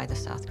regulated by the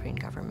South Korean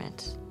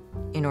government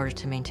in order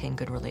to maintain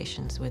good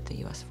relations with the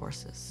US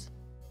forces.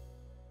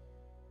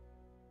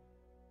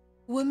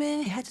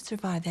 Women had to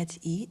survive, they had to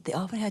eat. They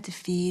often had to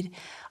feed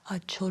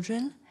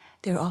children.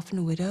 They were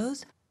often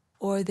widows,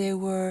 or they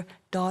were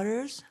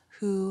daughters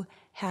who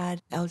had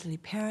elderly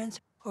parents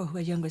or who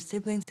had younger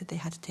siblings that they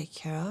had to take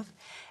care of.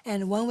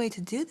 And one way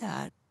to do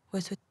that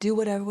was to do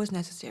whatever was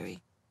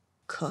necessary.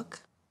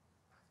 Cook,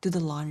 do the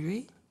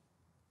laundry,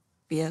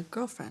 be a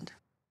girlfriend.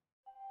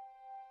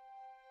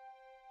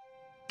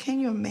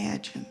 Can you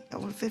imagine,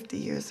 over 50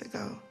 years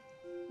ago,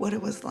 what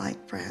it was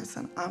like for as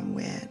an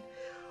unwed,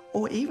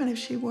 or even if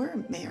she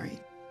were married,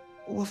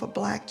 with a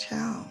black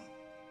child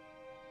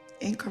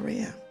in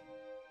Korea?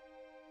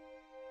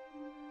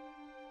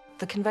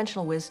 The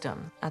conventional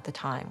wisdom at the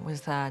time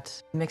was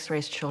that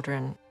mixed-race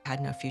children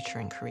had no future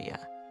in Korea.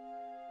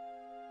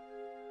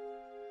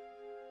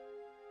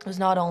 It was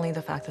not only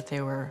the fact that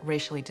they were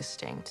racially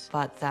distinct,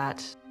 but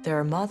that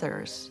their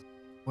mothers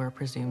were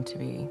presumed to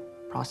be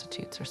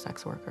prostitutes or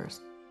sex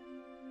workers.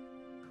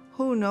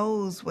 Who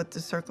knows what the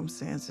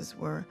circumstances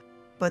were,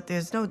 but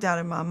there's no doubt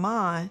in my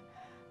mind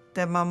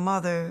that my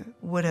mother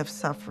would have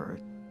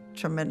suffered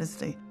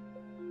tremendously.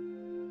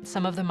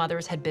 Some of the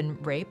mothers had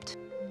been raped,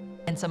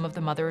 and some of the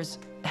mothers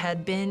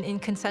had been in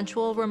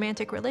consensual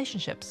romantic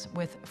relationships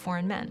with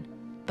foreign men,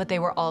 but they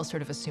were all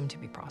sort of assumed to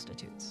be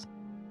prostitutes.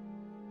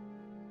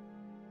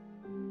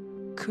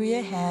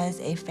 Korea has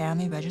a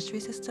family registry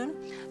system,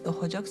 the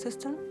Hojok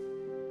system,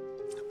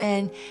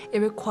 and it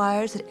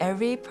requires that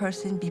every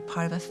person be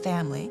part of a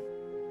family.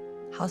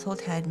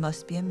 Household head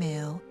must be a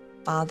male,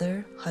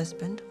 father,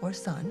 husband, or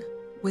son.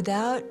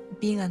 Without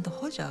being on the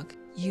Hojok,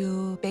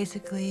 you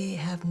basically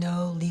have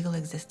no legal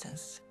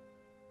existence.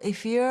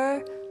 If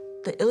you're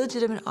the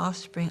illegitimate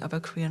offspring of a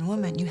Korean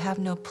woman, you have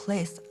no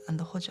place on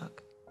the Hojok.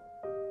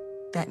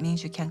 That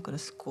means you can't go to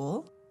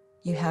school,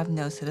 you have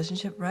no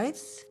citizenship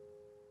rights.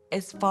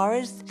 As far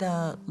as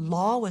the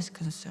law was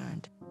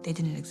concerned, they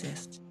didn't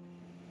exist.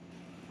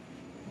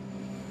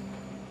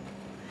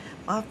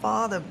 My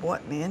father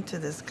brought me into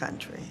this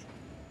country.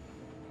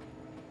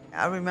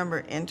 I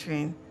remember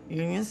entering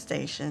Union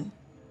Station,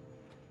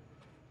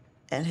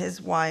 and his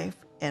wife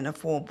and the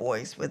 4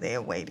 boys were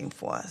there waiting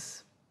for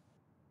us.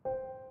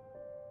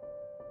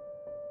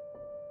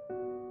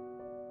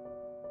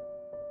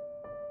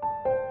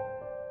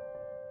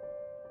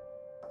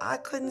 I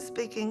couldn't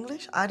speak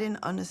English. I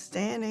didn't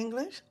understand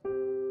English.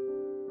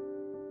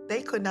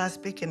 They could not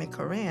speak any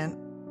Korean.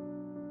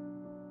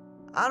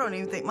 I don't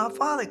even think my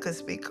father could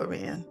speak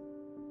Korean.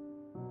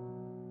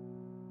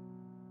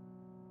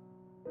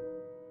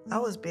 I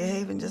was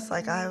behaving just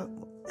like I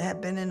had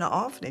been in the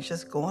orphanage,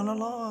 just going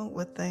along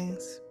with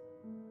things.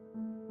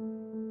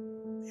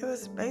 It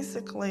was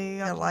basically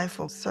a life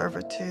of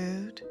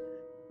servitude.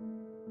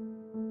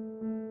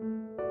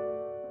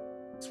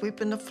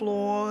 Sweeping the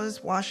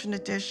floors, washing the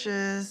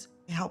dishes,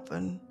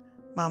 helping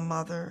my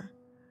mother,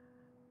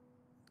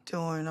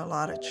 doing a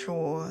lot of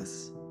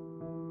chores.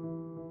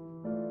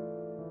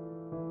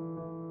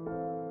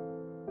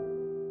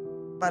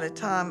 By the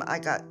time I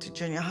got to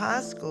junior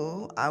high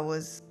school, I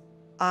was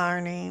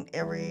ironing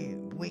every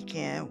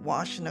weekend,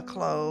 washing the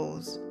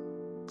clothes,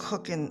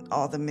 cooking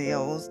all the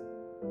meals.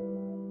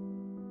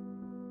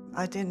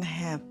 I didn't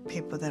have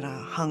people that I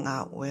hung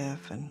out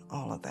with and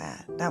all of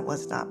that. That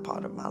was not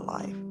part of my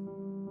life.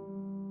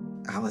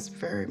 I was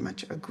very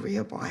much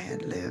agreeable. I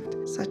had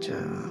lived such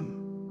a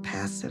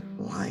passive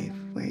life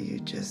where you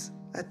just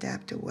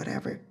adapt to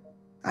whatever.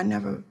 I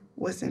never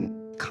was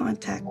in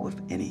contact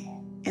with any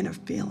inner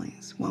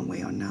feelings one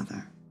way or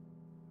another.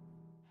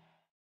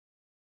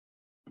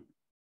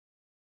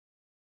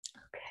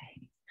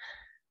 Okay.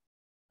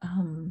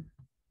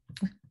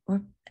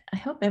 I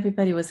hope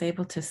everybody was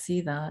able to see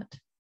that.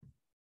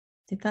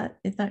 Did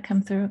that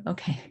come through?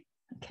 Okay.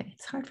 Okay.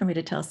 It's hard for me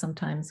to tell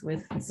sometimes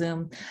with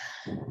Zoom.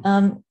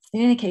 In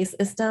any case,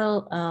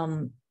 Estelle,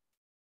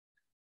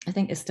 I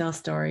think Estelle's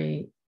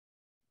story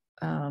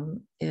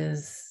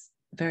is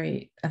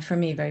very, for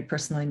me, very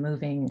personally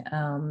moving.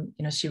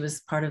 You know, she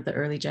was part of the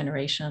early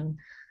generation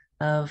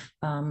of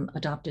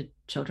adopted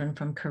children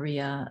from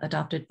Korea,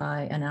 adopted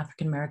by an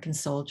African-American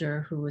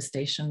soldier who was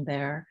stationed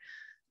there.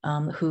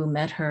 who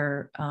met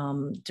her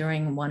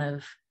during one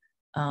of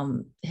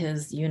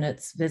his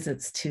unit's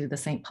visits to the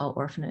St. Paul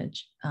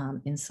Orphanage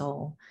in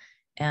Seoul.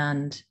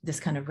 And this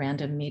kind of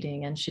random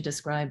meeting. And she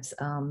describes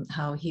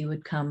how he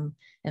would come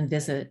and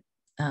visit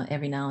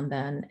every now and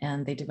then,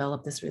 and they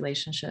developed this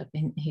relationship.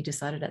 And he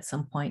decided at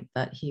some point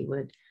that he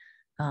would,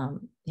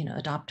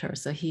 adopt her.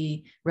 So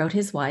he wrote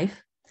his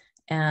wife,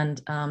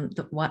 and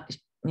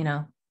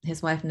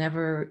his wife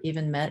never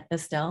even met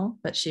Estelle,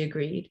 but she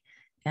agreed.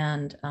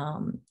 And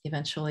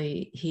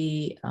eventually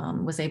he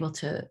was able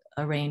to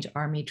arrange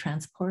army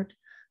transport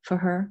for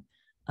her,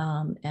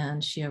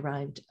 and she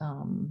arrived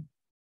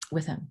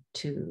with him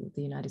to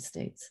the United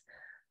States.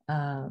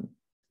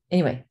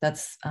 Anyway,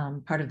 that's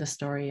part of the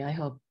story. I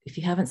hope if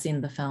you haven't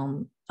seen the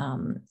film,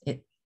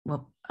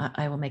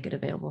 I will make it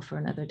available for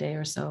another day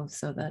or so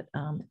that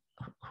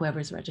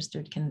whoever's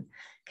registered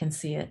can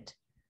see it.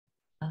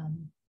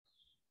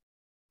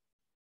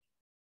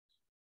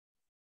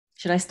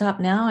 Should I stop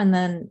now and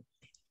then?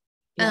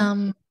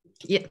 Yeah.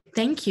 Yeah,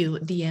 thank you,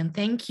 Deann.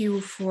 Thank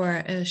you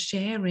for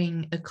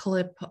sharing a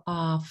clip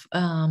of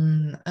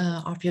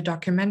your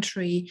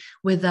documentary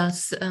with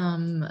us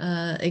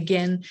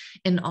again,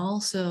 and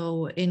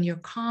also in your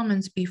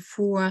comments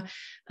before.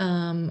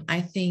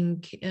 I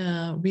think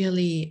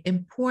really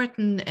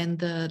important, and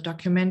the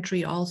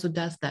documentary also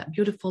does that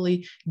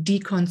beautifully,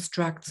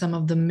 deconstruct some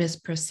of the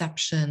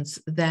misperceptions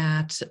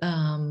that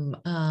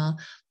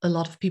a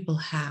lot of people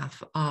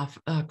have of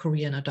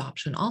Korean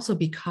adoption, also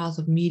because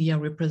of media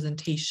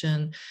representation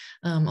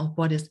of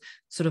what is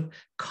sort of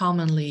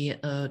commonly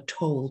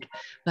told.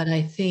 But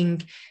I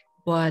think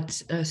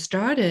what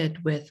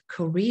started with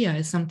Korea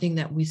is something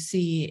that we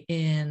see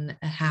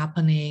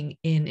happening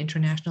in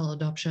international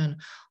adoption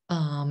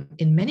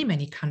in many,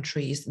 many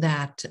countries,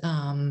 that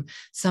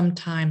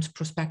sometimes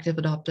prospective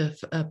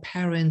adoptive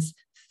parents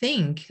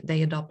think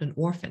they adopt an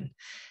orphan.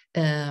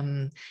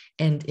 And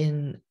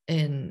in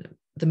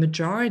the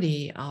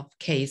majority of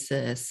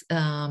cases,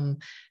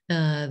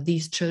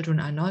 these children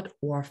are not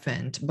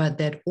orphaned, but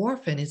that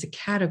orphan is a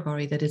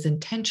category that is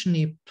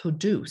intentionally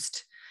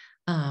produced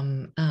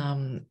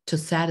to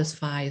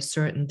satisfy a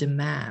certain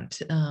demand.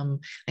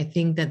 I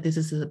think that this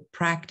is a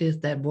practice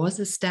that was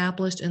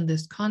established in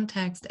this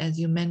context, as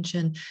you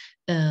mentioned,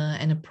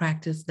 and a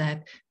practice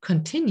that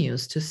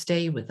continues to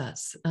stay with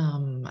us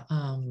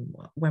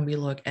when we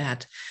look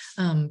at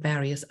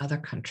various other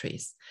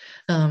countries.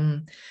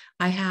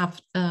 I have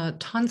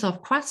tons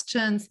of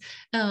questions,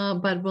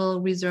 but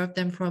we'll reserve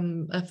them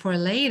for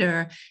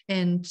later,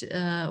 and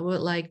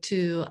would like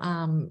to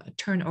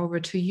turn over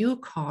to you,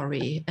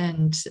 Kori,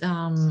 and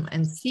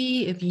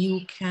see if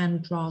you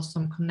can draw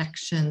some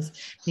connections,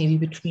 maybe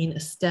between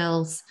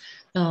Estelle's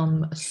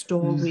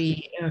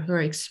story,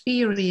 her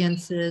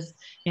experiences,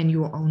 and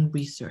your own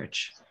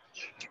research.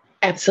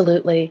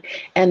 Absolutely.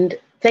 And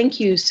thank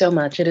you so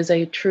much. It is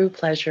a true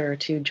pleasure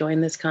to join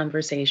this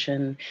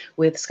conversation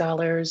with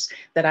scholars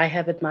that I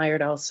have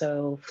admired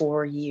also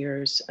for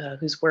years,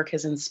 whose work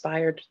has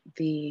inspired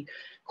the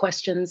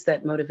questions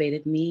that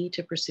motivated me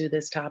to pursue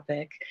this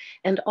topic,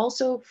 and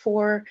also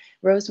for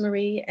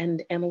Rosemary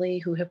and Emily,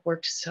 who have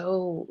worked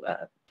so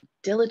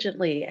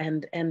diligently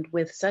and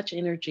with such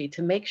energy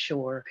to make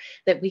sure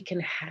that we can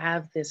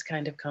have this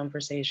kind of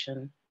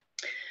conversation.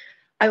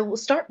 I will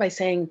start by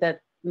saying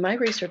that my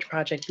research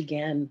project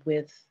began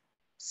with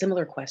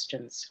similar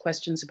questions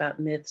about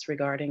myths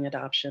regarding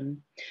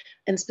adoption,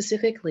 and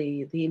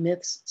specifically the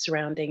myths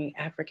surrounding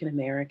African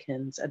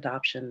Americans'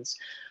 adoptions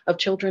of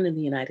children in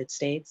the United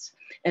States,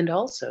 and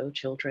also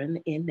children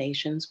in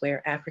nations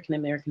where African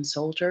American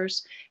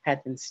soldiers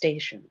had been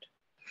stationed.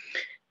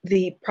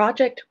 The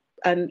project,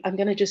 I'm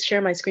going to just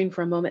share my screen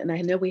for a moment, and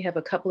I know we have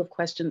a couple of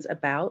questions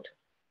about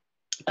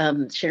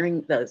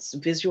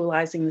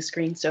visualizing the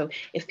screen. So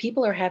if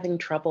people are having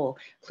trouble,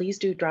 please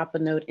do drop a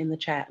note in the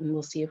chat, and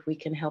we'll see if we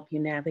can help you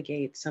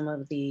navigate some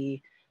of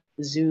the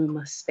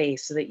Zoom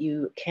space so that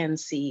you can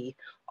see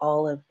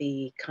all of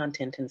the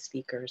content and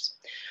speakers.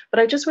 But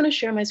I just want to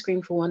share my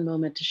screen for one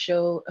moment to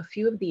show a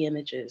few of the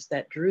images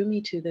that drew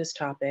me to this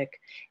topic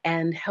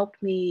and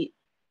helped me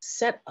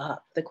set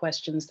up the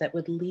questions that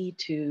would lead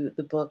to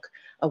the book,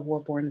 A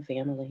Warborn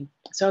Family.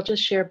 So I'll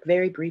just share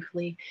very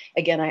briefly.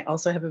 Again, I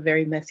also have a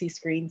very messy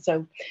screen,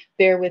 so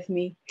bear with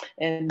me,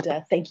 and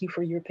thank you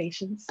for your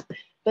patience.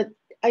 But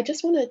I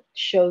just want to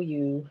show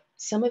you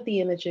some of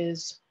the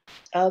images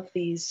of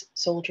these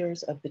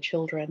soldiers, of the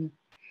children,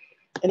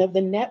 and of the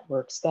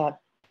networks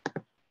that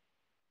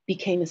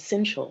became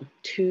essential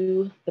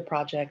to the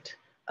project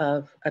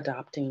of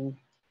adopting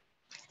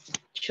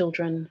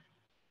children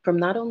from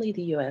not only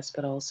the US,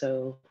 but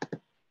also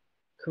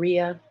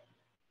Korea,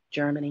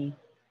 Germany,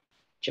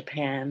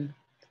 Japan,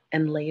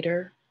 and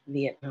later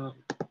Vietnam.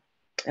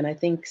 And I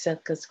think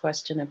Silke's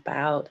question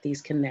about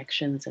these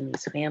connections and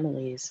these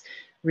families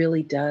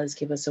really does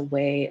give us a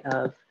way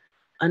of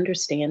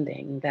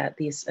understanding that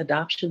this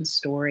adoption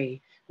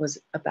story was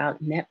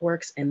about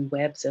networks and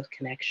webs of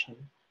connection.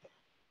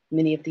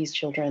 Many of these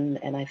children,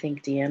 and I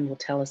think Deann will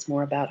tell us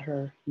more about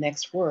her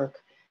next work,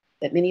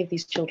 that many of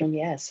these children,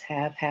 yes,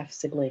 have half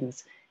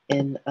siblings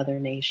in other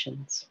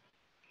nations.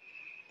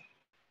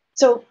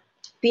 So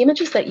the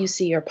images that you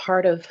see are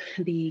part of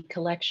the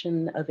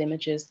collection of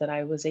images that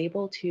I was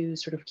able to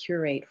sort of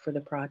curate for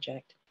the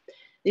project.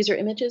 These are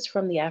images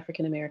from the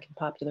African American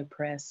Popular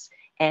Press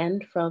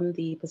and from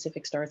the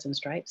Pacific Stars and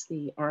Stripes,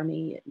 the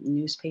Army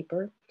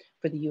newspaper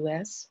for the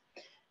US.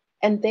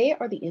 And they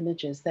are the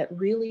images that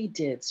really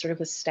did sort of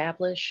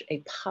establish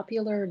a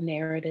popular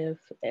narrative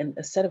and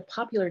a set of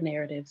popular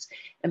narratives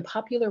and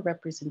popular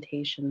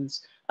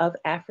representations of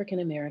African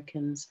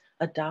Americans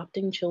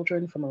adopting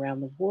children from around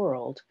the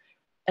world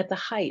at the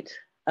height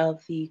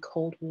of the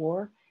Cold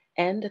War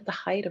and at the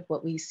height of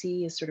what we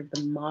see as sort of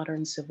the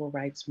modern civil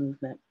rights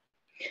movement.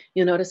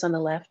 You'll notice on the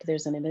left,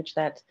 there's an image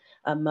that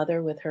a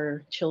mother with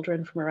her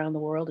children from around the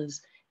world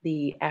is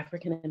the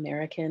African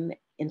American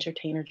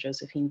entertainer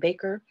Josephine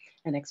Baker,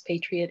 an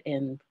expatriate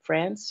in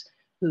France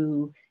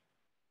who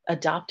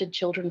adopted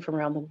children from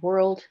around the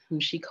world, whom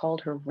she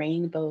called her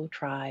Rainbow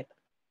Tribe.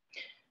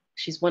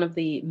 She's one of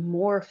the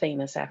more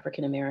famous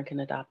African American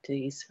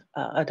adoptees,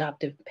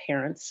 adoptive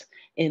parents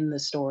in the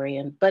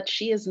story, but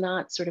she is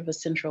not sort of a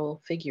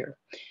central figure.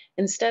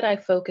 Instead, I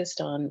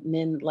focused on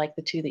men like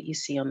the two that you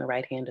see on the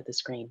right hand of the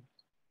screen.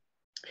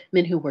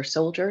 Men who were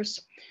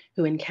soldiers,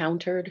 who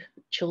encountered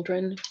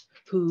children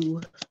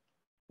who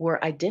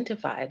were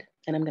identified,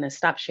 and I'm going to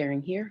stop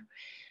sharing here,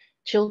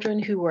 children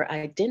who were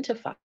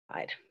identified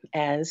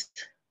as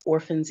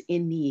orphans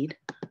in need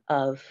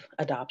of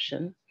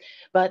adoption,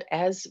 but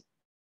as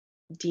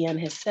Deann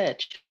has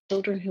said,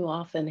 children who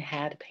often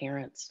had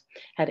parents,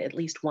 had at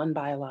least one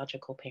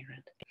biological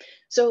parent.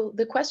 So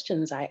the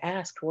questions I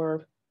asked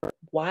were,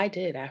 why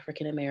did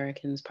African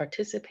Americans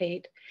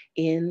participate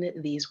in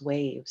these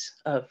waves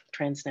of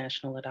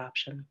transnational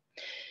adoption?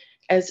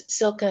 As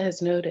Silke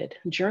has noted,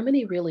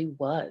 Germany really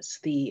was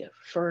the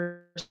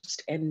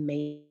first and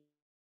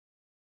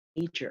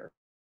major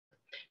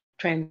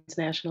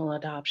transnational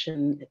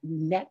adoption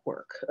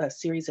network, a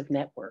series of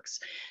networks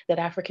that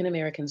African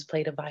Americans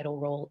played a vital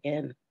role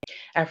in.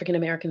 African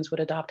Americans would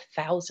adopt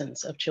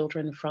thousands of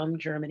children from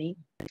Germany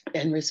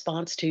in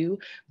response to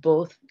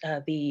both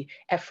the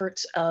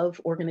efforts of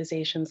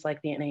organizations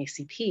like the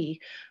NAACP,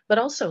 but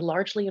also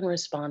largely in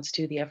response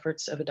to the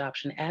efforts of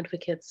adoption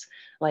advocates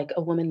like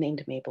a woman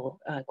named Mabel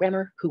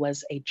Grammer, who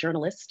was a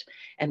journalist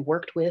and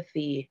worked with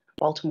the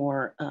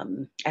Baltimore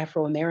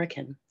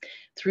Afro-American.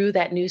 Through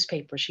that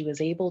newspaper, she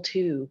was able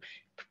to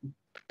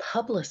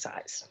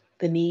publicize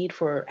the need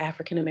for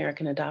African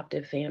American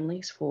adoptive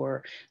families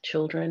for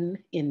children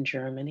in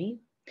Germany,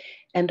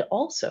 and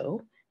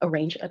also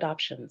arrange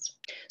adoptions.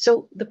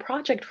 So the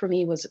project for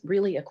me was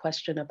really a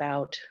question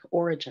about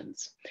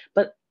origins,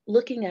 but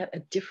looking at a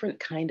different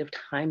kind of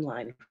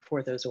timeline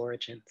for those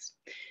origins.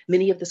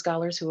 Many of the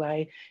scholars who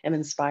I am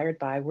inspired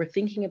by were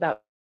thinking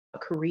about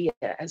Korea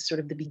as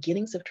sort of the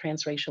beginnings of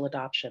transracial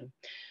adoption.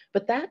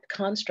 But that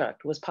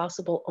construct was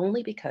possible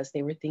only because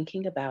they were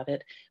thinking about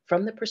it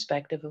from the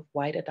perspective of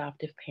white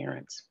adoptive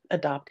parents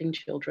adopting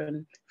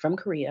children from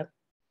Korea.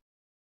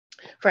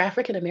 For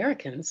African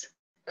Americans,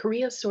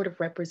 Korea sort of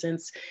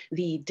represents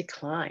the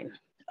decline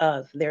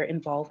of their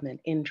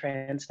involvement in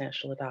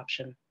transnational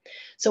adoption.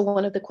 So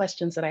one of the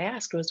questions that I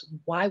asked was,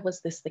 why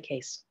was this the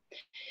case?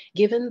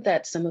 Given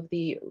that some of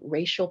the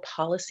racial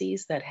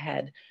policies that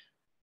had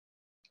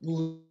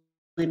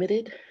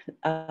limited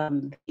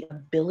the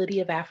ability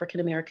of African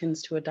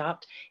Americans to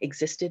adopt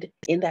existed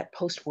in that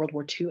post-World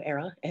War II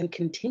era and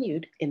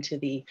continued into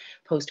the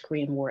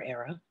post-Korean War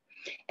era.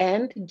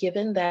 And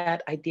given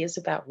that ideas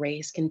about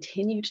race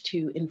continued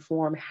to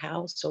inform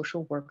how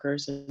social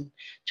workers and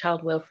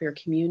child welfare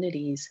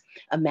communities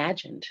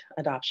imagined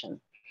adoption.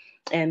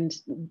 And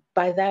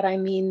by that, I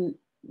mean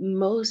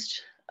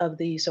most of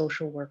the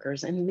social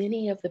workers and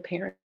many of the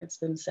parents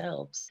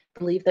themselves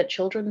believe that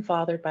children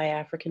fathered by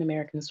African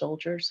American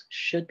soldiers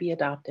should be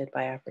adopted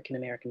by African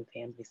American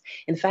families.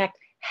 In fact,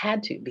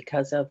 had to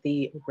because of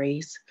the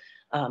race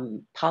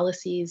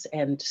policies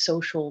and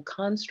social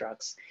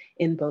constructs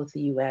in both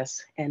the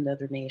US and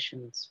other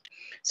nations.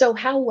 So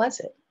how was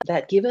it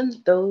that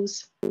given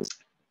those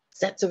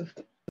sets of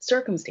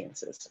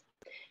circumstances,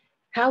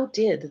 how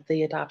did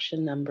the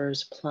adoption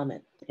numbers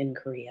plummet in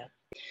Korea?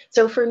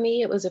 So for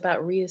me, it was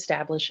about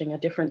reestablishing a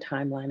different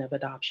timeline of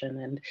adoption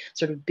and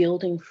sort of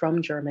building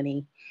from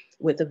Germany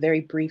with a very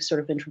brief sort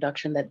of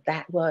introduction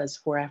that was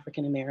for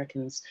African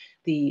Americans,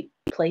 the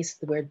place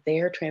where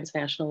their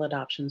transnational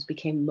adoptions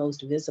became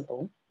most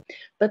visible.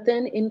 But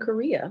then in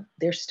Korea,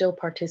 they're still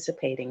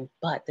participating,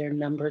 but their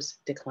numbers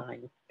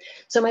decline.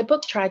 So my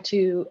book tried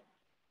to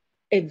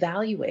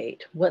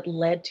evaluate what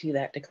led to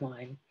that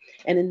decline.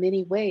 And in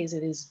many ways,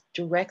 it is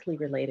directly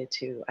related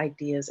to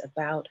ideas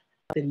about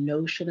the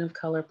notion of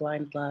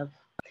colorblind love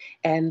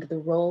and the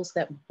roles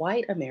that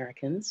white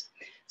Americans,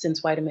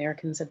 since white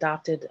Americans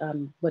adopted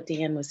what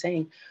Deann was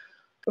saying,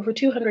 over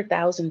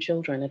 200,000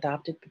 children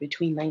adopted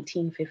between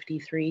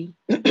 1953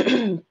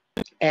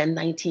 and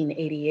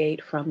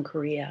 1988 from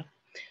Korea.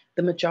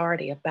 The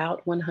majority,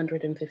 about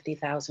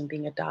 150,000,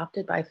 being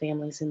adopted by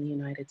families in the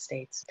United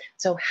States.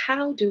 So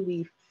how do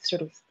we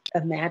sort of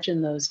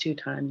imagine those two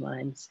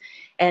timelines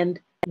and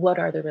what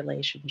are the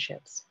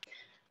relationships.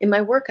 In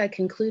my work, I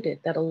concluded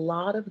that a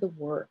lot of the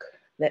work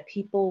that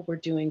people were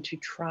doing to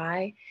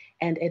try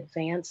and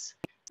advance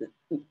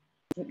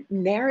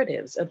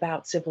narratives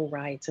about civil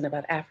rights and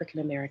about African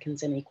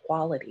Americans and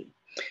equality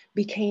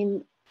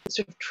became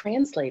sort of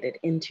translated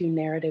into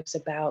narratives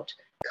about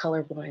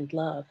colorblind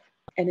love.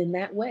 And in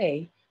that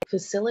way,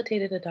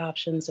 facilitated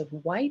adoptions of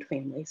white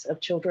families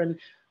of children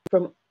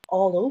from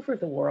all over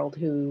the world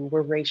who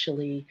were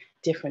racially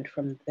different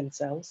from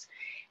themselves,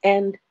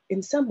 and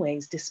in some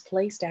ways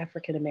displaced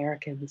African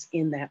Americans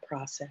in that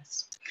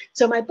process.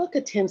 So my book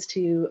attempts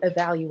to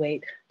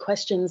evaluate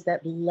questions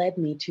that led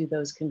me to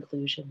those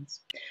conclusions.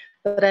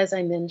 But as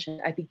I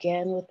mentioned, I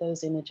began with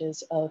those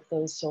images of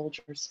those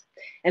soldiers.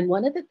 And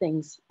one of the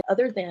things,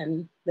 other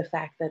than the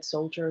fact that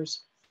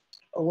soldiers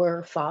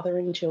were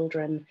fathering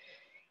children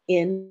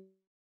in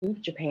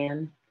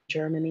Japan,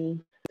 Germany,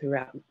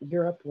 throughout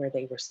Europe where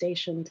they were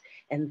stationed,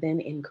 and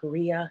then in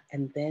Korea,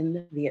 and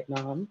then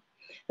Vietnam,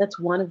 that's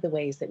one of the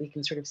ways that we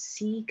can sort of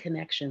see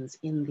connections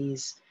in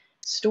these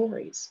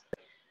stories.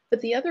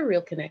 But the other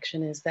real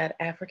connection is that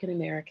African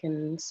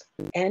Americans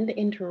and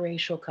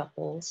interracial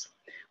couples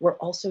were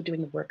also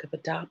doing the work of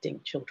adopting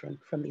children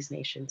from these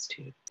nations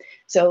too.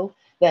 So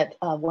that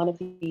one of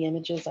the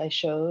images I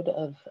showed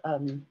of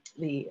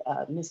the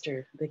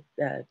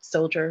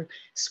soldier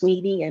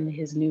Sweeney and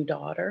his new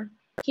daughter,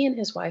 he and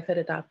his wife had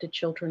adopted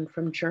children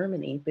from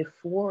Germany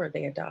before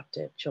they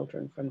adopted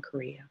children from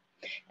Korea.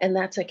 And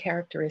that's a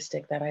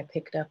characteristic that I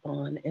picked up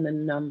on in a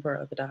number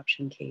of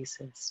adoption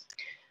cases.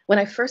 When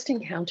I first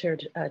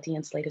encountered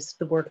Deann's latest,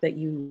 the work that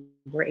you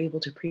were able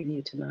to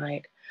preview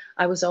tonight,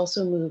 I was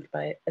also moved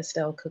by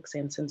Estelle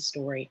Cook-Sanson's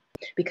story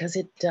because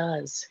it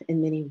does,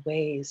 in many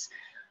ways,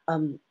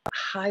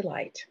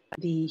 highlight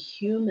the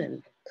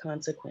human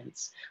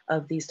consequence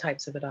of these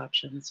types of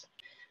adoptions.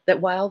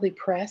 That while the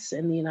press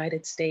in the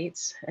United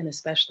States, and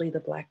especially the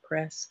Black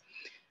press,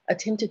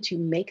 attempted to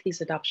make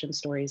these adoption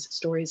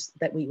stories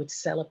that we would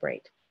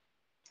celebrate,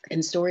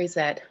 and stories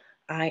that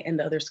I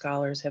and other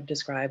scholars have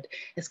described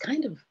as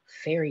kind of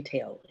fairy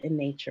tale in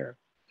nature,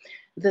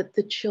 that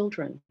the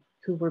children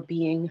who were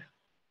being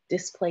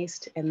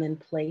displaced and then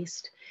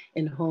placed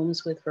in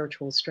homes with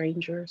virtual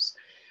strangers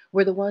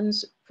were the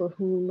ones for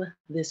whom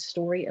this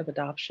story of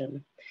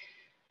adoption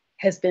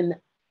has been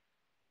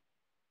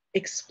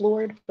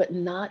explored, but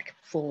not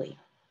fully,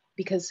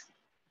 because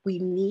we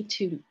need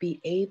to be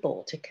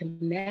able to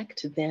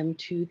connect them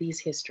to these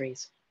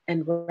histories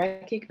and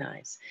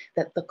recognize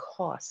that the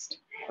cost,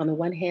 on the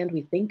one hand,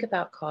 we think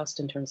about cost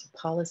in terms of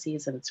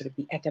policies and sort of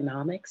the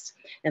economics,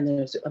 and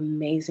there's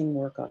amazing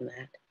work on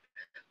that,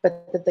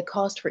 but that the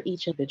cost for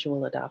each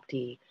individual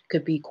adoptee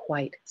could be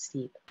quite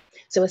steep.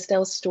 So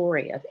Estelle's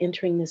story of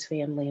entering this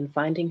family and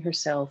finding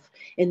herself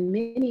in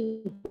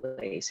many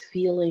ways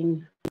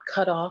feeling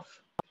cut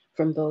off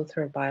from both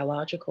her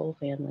biological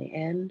family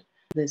and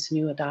this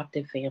new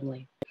adoptive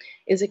family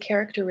is a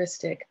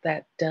characteristic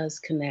that does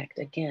connect,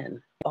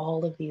 again,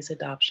 all of these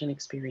adoption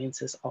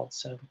experiences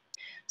also.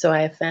 So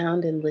I have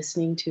found in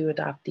listening to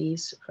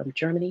adoptees from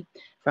Germany,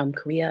 from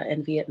Korea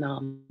and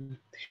Vietnam,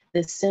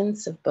 this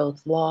sense of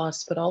both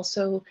loss, but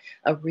also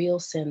a real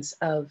sense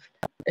of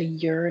a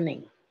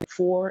yearning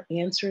for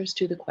answers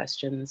to the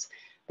questions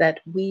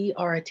that we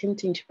are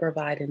attempting to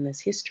provide in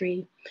this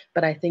history.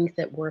 But I think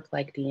that work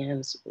like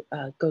Deann's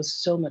goes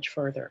so much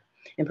further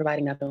in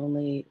providing not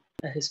only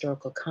a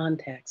historical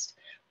context,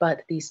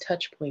 but these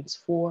touch points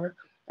for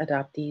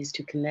adoptees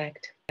to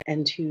connect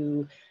and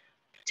to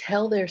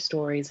tell their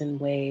stories in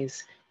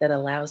ways that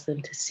allows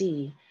them to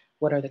see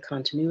what are the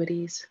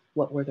continuities,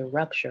 what were the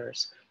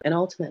ruptures, and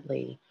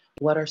ultimately,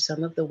 what are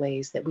some of the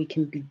ways that we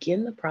can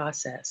begin the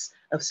process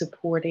of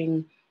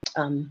supporting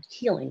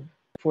healing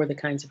for the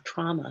kinds of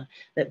trauma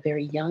that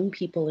very young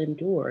people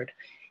endured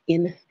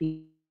in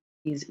these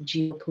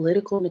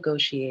geopolitical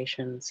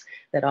negotiations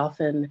that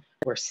often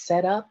were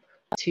set up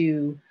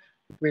to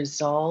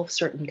resolve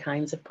certain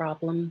kinds of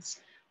problems,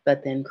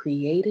 but then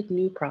created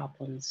new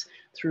problems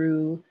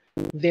through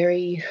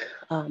very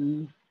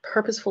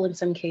purposeful, in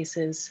some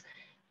cases,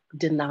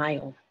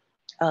 denial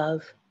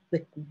of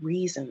the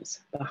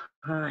reasons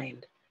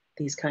behind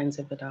these kinds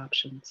of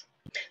adoptions.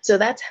 So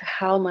that's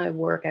how my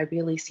work, I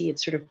really see it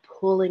sort of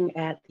pulling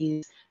at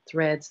these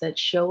threads that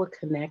show a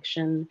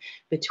connection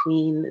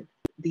between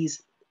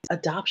these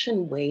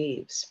adoption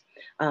waves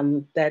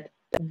that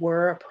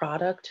were a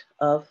product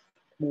of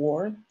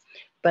war.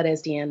 But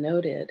as Deann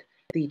noted,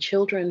 the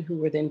children who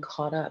were then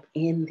caught up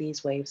in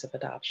these waves of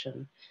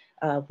adoption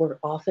were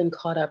often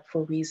caught up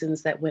for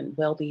reasons that went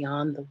well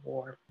beyond the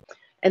war.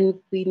 And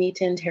we need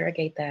to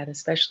interrogate that,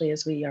 especially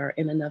as we are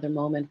in another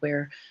moment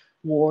where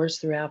wars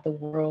throughout the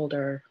world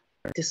are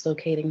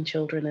dislocating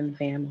children and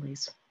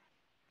families.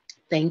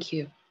 Thank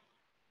you.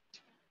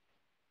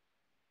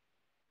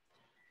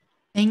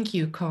 Thank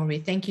you, Kori.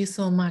 Thank you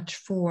so much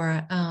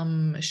for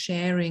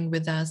sharing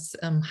with us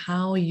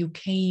how you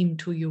came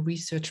to your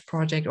research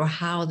project or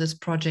how this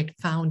project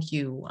found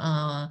you,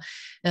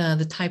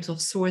 the types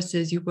of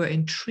sources you were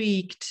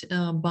intrigued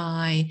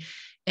by,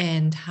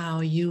 and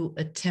how you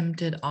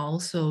attempted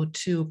also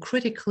to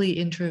critically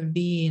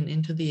intervene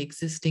into the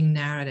existing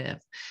narrative,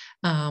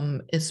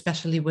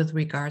 especially with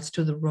regards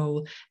to the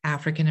role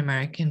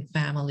African-American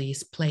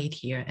families played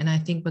here. And I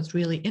think what's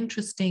really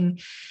interesting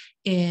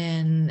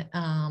in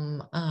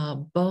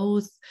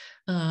both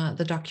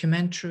the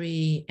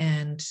documentary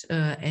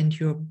and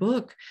your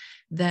book,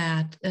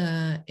 that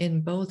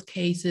in both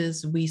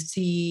cases we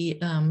see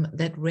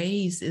that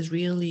race is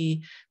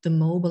really the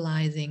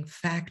mobilizing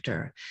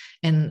factor.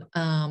 And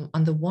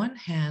on the one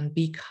hand,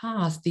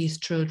 because these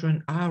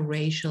children are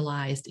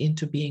racialized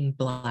into being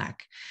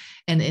Black,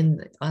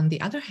 and on the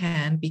other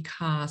hand,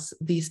 because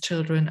these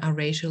children are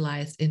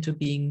racialized into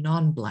being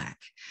non-Black.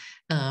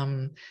 They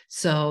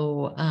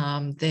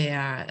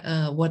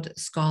are what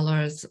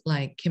scholars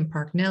like Kim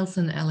Park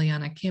Nelson,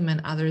 Eliana Kim,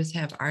 and others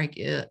have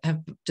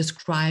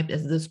described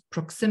as this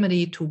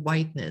proximity to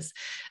whiteness,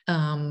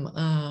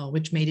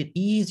 which made it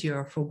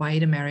easier for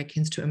white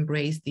Americans to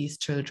embrace these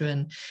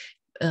children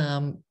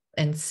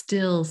and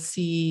still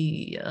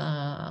conceive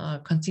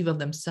of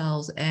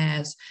themselves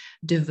as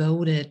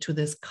devoted to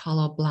this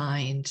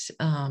colorblind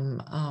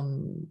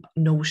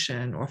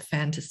notion or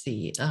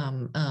fantasy,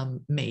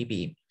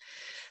 maybe.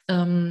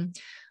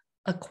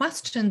 A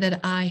question that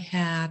I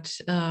had,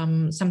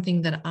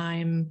 something that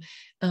I'm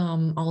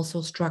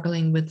also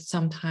struggling with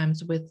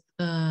sometimes with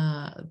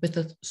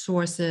the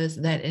sources,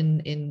 that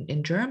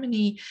in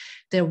Germany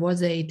there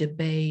was a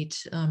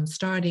debate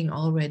starting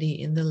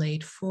already in the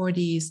late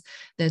 40s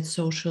that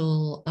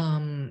social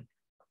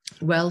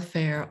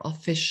welfare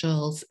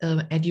officials,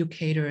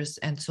 educators,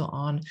 and so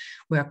on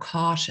were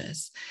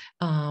cautious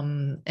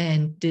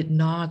and did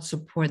not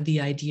support the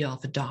idea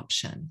of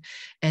adoption,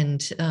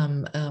 and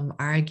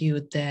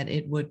argued that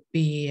it would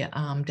be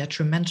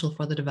detrimental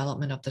for the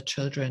development of the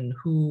children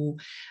who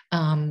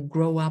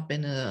grow up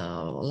in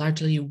a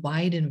largely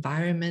white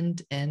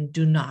environment and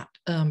do not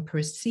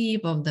perceive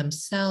of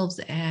themselves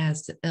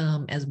as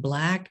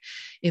Black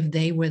if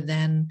they were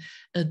then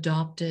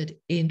adopted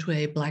into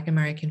a Black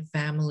American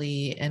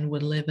family and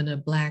would live in a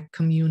Black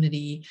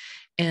community,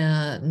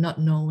 not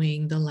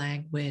knowing the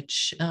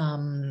language,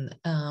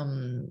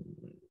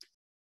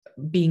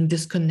 being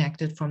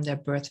disconnected from their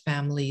birth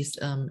families,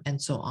 and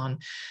so on.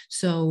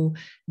 So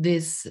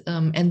this,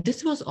 and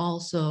this was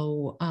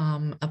also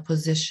a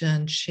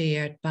position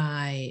shared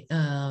by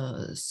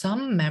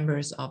some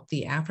members of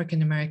the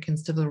African American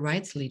civil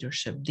rights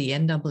leadership, the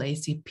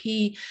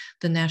NAACP,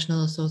 the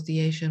National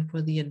Association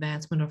for the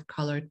Advancement of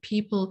Colored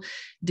People,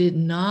 did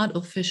not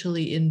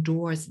officially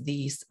endorse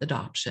these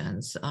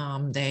adoptions.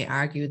 They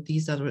argued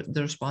these are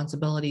the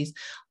responsibilities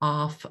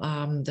of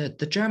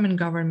the German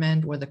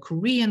government or the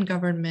Korean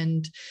government.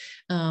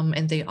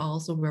 And they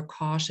also were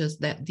cautious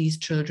that these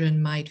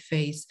children might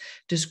face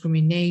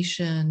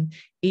discrimination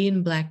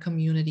in Black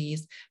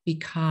communities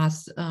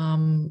because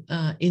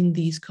in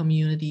these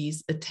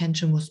communities,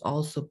 attention was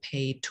also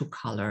paid to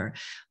color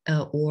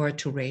or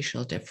to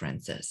racial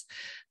differences.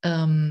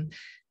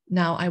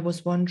 Now, I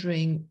was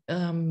wondering,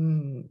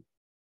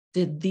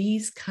 did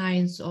these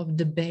kinds of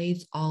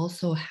debates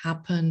also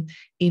happen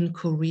in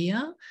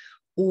Korea?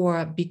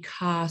 Or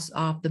because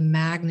of the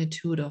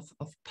magnitude of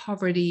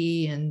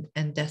poverty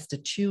and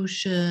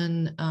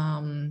destitution,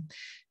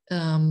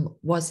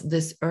 was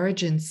this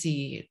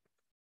urgency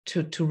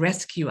to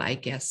rescue, I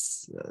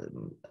guess,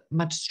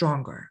 much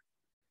stronger?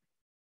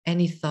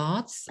 Any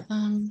thoughts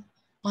on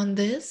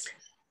this?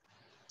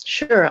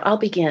 Sure, I'll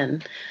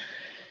begin.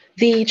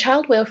 The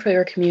child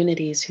welfare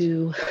communities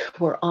who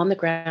were on the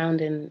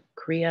ground in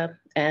Korea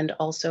and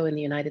also in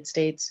the United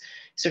States,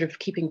 sort of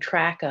keeping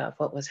track of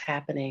what was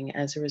happening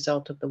as a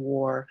result of the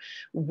war,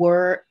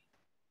 were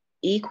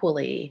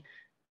equally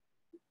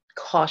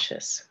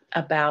cautious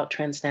about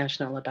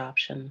transnational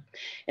adoption.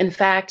 In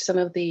fact, some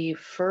of the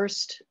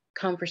first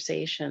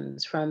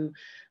conversations from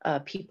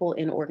people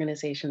in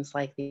organizations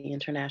like the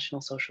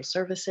International Social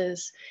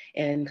Services,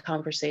 in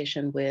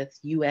conversation with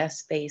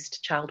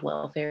US-based child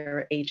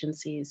welfare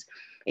agencies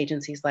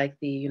like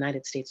the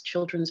United States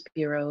Children's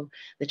Bureau,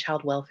 the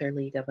Child Welfare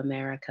League of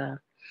America.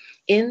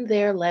 In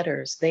their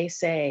letters, they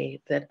say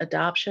that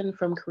adoption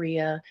from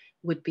Korea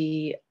would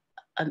be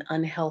an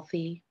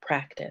unhealthy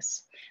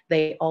practice.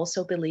 They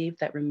also believe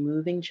that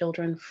removing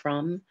children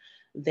from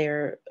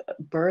their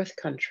birth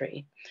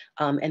country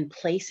and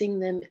placing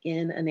them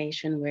in a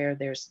nation where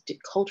there's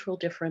cultural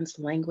difference,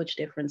 language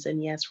difference,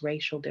 and yes,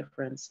 racial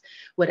difference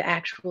would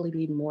actually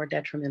be more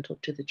detrimental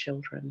to the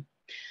children.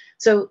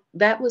 So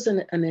that was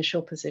an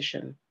initial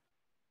position.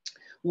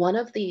 One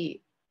of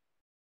the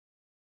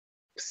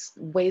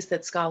ways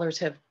that scholars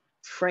have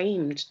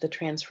framed the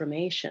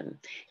transformation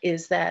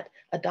is that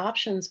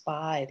adoptions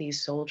by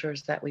these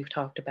soldiers that we've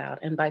talked about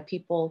and by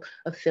people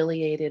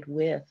affiliated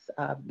with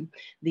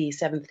the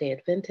Seventh-day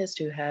Adventists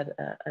who had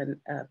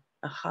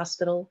a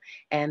hospital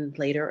and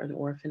later an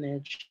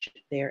orphanage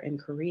there in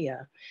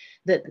Korea,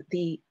 that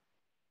the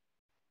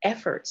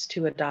efforts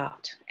to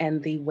adopt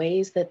and the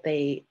ways that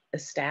they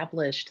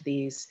established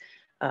these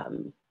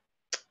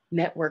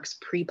networks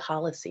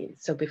pre-policy.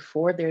 So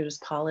before there's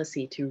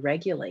policy to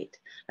regulate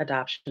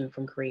adoption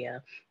from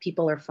Korea,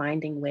 people are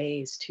finding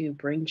ways to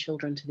bring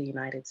children to the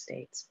United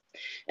States.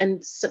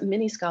 And so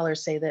many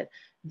scholars say that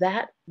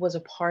that was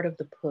a part of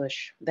the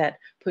push that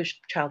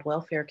pushed child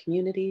welfare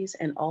communities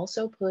and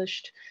also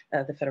pushed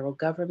the federal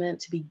government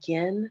to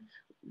begin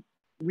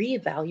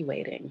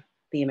reevaluating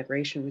the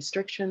immigration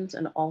restrictions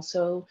and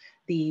also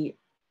the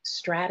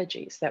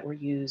strategies that were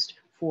used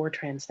for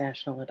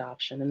transnational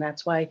adoption. And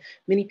that's why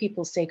many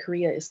people say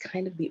Korea is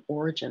kind of the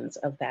origins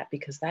of that,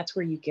 because that's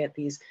where you get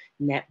these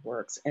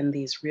networks and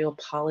these real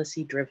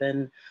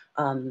policy-driven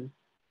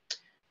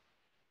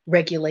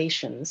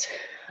regulations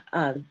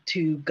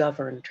to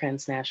govern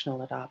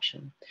transnational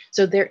adoption.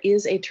 So there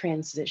is a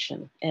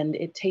transition, and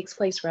it takes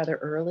place rather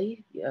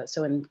early.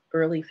 So in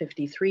early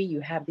 53, you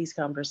have these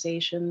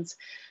conversations,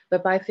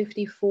 but by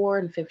 54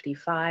 and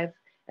 55,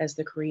 as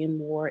the Korean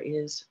War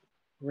is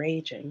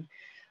raging,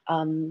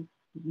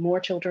 more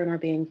children are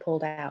being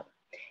pulled out.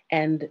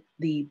 And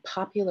the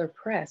popular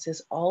press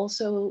is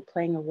also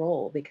playing a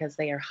role because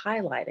they are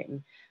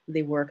highlighting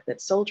the work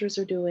that soldiers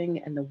are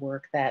doing and the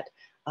work that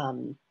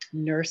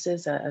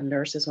nurses, a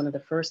nurse is one of the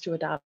first to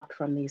adopt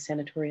from the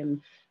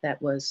sanatorium that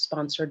was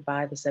sponsored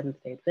by the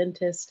Seventh-day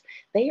Adventist.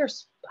 They are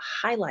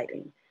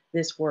highlighting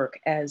this work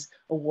as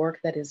a work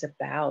that is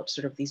about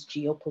sort of these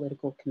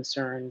geopolitical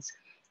concerns,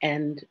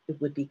 and it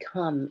would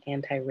become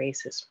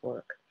anti-racist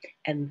work.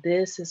 And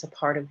this is a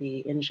part of the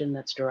engine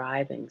that's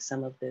driving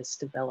some of this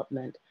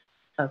development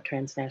of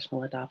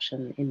transnational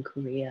adoption in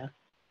Korea.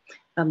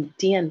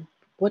 Deann,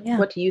 what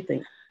do you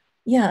think?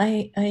 Yeah,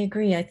 I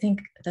agree. I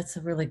think that's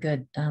a really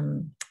good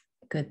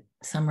good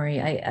summary.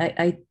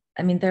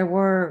 I mean, there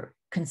were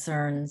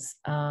concerns,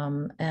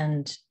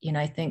 and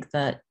I think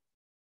that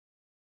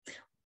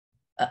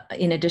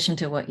in addition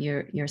to what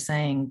you're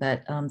saying,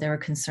 that there were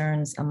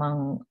concerns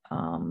among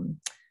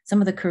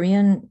some of the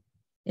Korean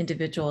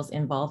individuals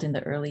involved in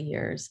the early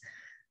years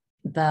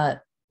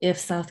that if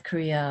South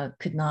Korea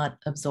could not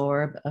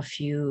absorb a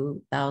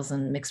few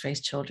thousand mixed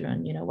race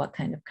children, what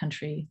kind of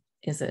country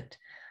is it?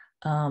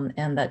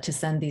 And that to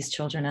send these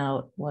children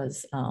out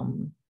was,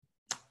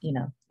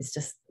 it's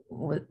just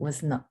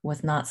was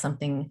not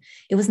something.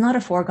 It was not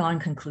a foregone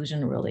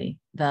conclusion, really,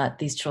 that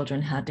these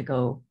children had to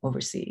go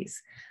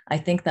overseas. I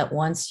think that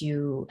once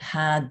you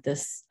had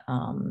this,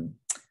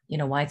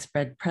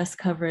 widespread press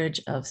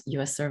coverage of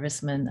U.S.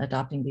 servicemen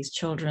adopting these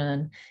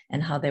children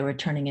and how they were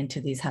turning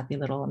into these happy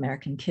little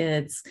American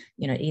kids,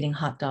 eating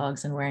hot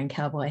dogs and wearing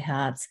cowboy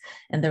hats,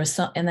 and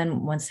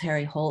then once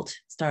Harry Holt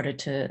started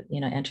to,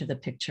 enter the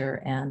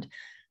picture, and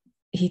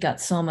he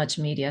got so much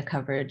media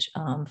coverage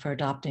for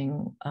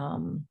adopting,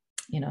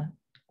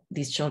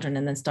 these children,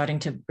 and then starting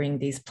to bring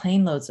these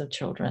plane loads of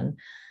children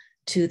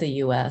to the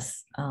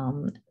U.S.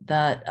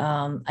 That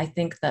I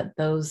think that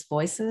those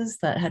voices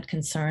that had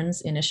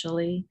concerns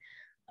initially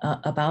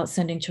about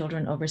sending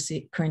children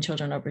overseas, Korean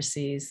children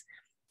overseas,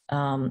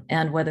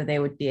 and whether they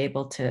would be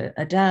able to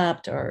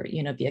adapt or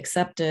be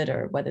accepted,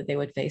 or whether they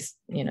would face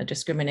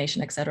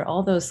discrimination, et cetera.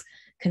 All those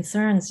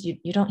concerns,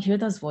 you don't hear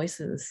those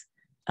voices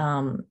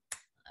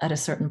at a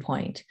certain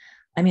point.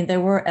 I mean,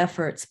 there were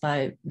efforts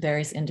by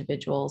various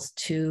individuals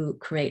to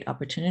create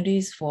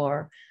opportunities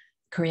for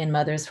Korean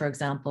mothers, for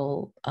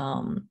example,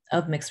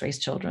 of mixed race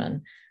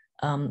children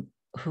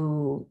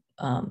who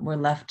were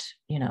left,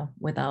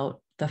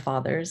 without the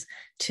fathers,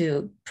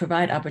 to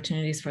provide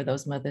opportunities for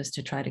those mothers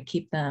to try to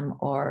keep them,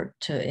 or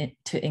to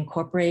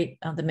incorporate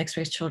the mixed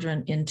race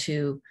children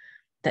into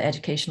the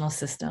educational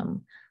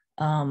system.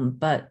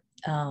 But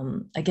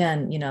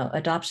again,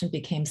 adoption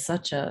became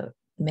such a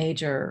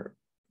major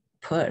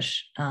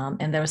push,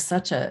 and there was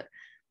such a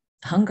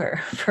hunger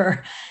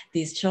for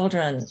these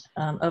children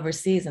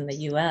overseas in the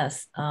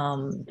U.S.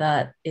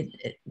 That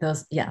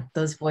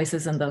those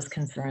voices and those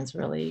concerns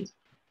really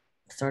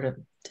sort of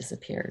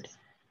disappeared.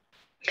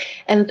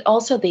 And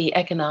also the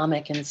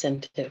economic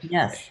incentive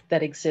Yes.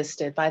 that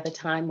existed by the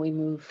time we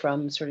move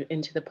from sort of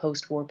into the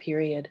post-war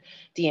period,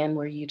 Deann,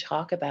 where you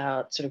talk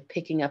about sort of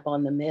picking up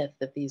on the myth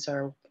that these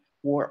are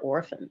war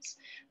orphans,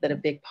 that a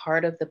big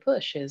part of the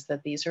push is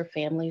that these are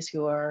families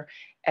who are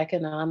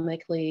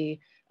economically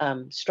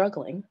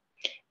struggling,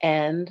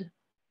 and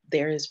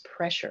there is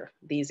pressure.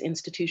 These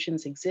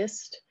institutions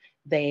exist.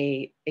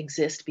 They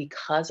exist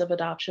because of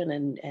adoption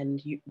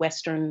and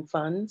Western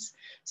funds.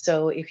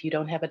 So if you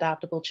don't have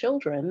adoptable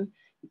children,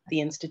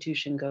 the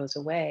institution goes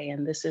away.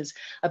 And this is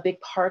a big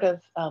part of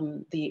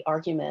the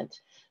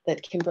argument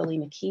that Kimberly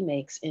McKee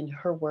makes in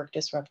her work,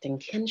 Disrupting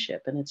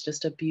Kinship. And it's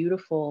just a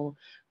beautiful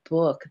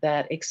book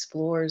that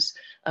explores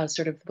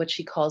sort of what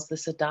she calls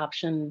this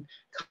adoption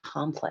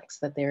complex,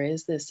 that there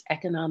is this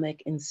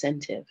economic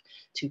incentive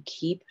to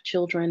keep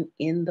children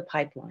in the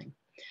pipeline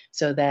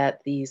so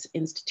that these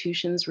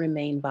institutions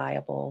remain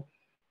viable,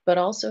 but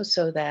also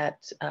so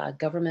that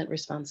government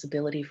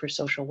responsibility for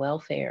social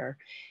welfare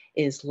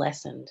is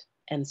lessened.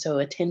 And so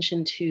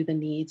attention to the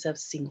needs of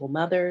single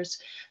mothers,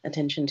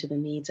 attention to the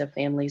needs of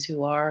families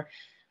who are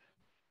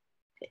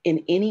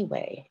in any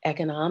way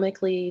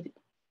economically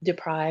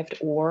deprived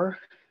or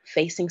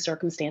facing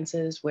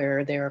circumstances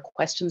where there are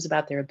questions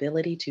about their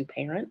ability to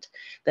parent,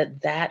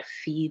 that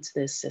feeds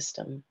this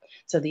system.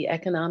 So the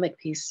economic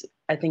piece,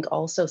 I think,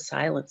 also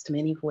silenced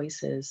many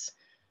voices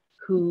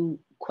who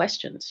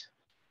questioned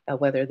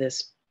whether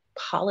this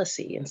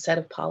policy and set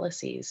of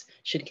policies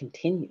should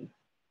continue.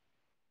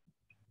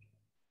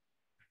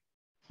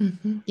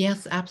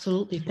 Yes,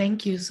 absolutely.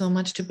 Thank you so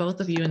much to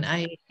both of you. And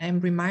I am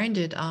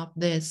reminded of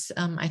this.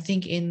 I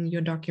think in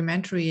your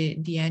documentary,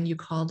 Deann, you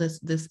call this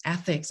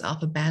ethics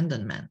of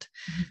abandonment,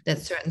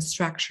 that certain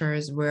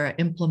structures were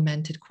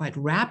implemented quite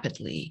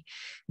rapidly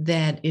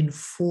that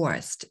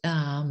enforced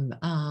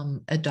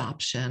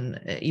adoption,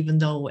 even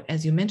though,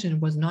 as you mentioned,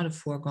 it was not a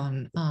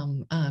foregone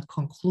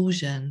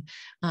conclusion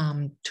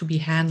to be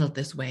handled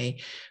this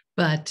way,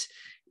 but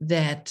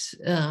that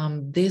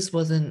this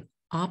was an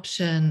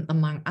option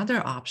among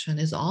other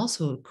options is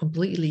also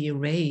completely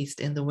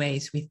erased in the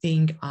ways we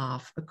think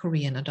of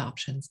Korean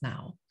adoptions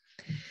now.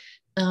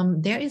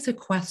 There is a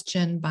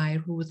question by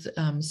Ruth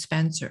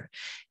Spencer,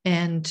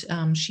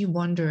 and she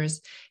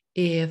wonders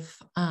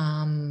if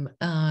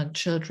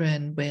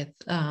children with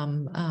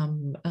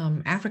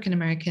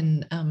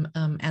African-American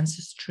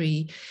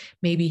ancestry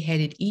maybe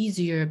had it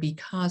easier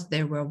because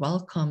they were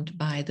welcomed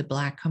by the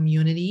Black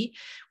community,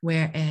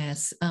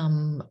 whereas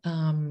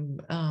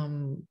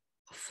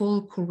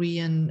full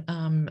Korean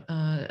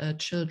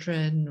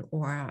children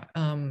or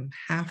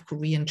half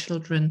Korean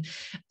children,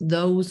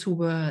 those who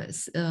were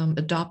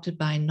adopted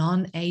by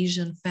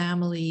non-Asian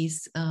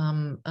families,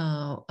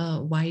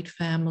 white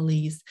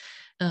families,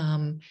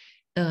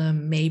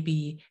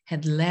 maybe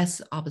had less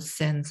of a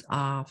sense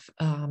of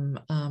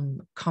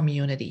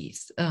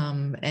communities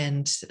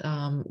and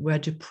were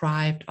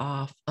deprived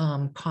of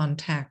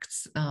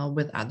contacts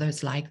with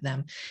others like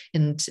them.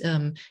 And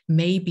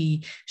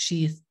maybe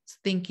she's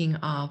thinking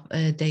of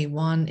Day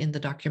One in the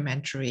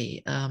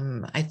documentary.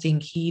 I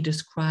think he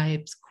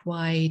describes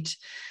quite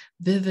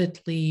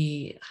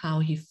vividly how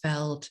he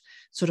felt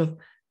sort of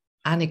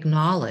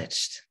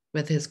unacknowledged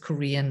with his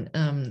Korean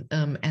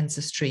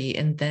ancestry,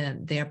 and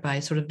then thereby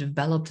sort of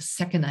developed a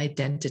second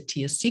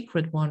identity, a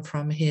secret one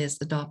from his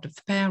adoptive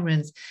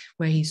parents,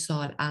 where he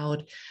sought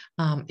out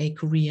a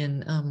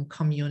Korean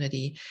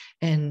community.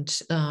 And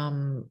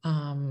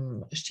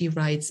she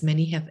writes,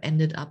 many have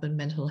ended up in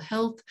mental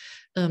health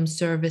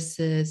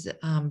services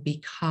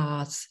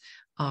because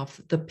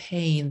of the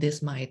pain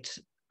this might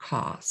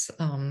cause.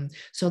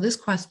 So this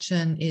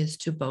question is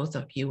to both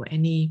of you.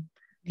 Any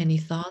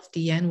thoughts?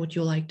 Deann, would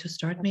you like to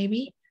start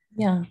maybe?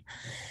 Yeah,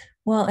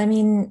 well, I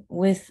mean,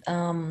 with,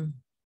 I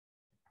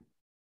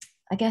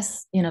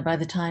guess, by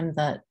the time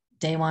that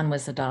Daewon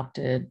was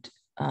adopted,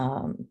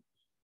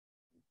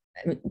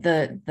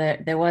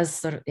 there was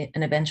sort of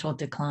an eventual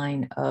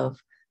decline of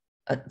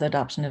the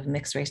adoption of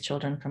mixed race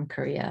children from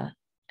Korea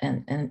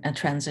and a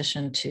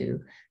transition to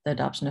the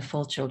adoption of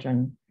full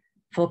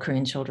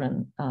Korean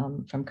children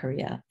from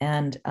Korea.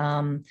 And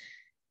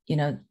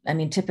I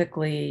mean,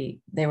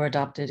 typically they were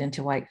adopted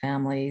into white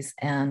families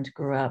and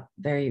grew up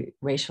very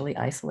racially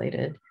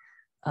isolated.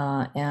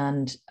 There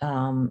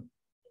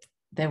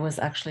was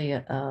actually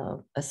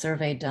a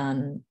survey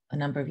done a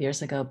number of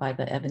years ago by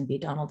the Evan B.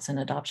 Donaldson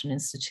Adoption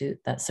Institute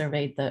that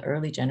surveyed the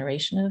early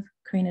generation of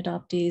Korean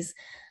adoptees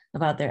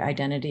about their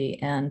identity.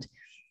 And,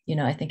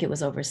 I think it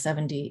was over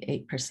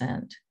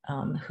 78%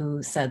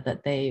 who said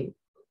that they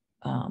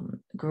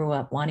grew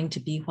up wanting to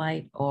be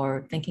white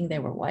or thinking they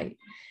were white.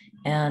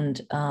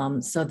 And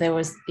so there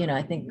was,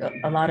 I think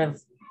a lot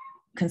of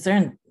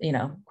concern,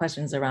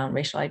 questions around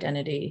racial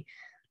identity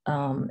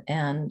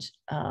and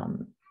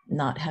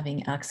not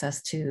having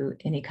access to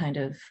any kind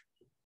of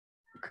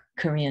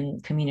Korean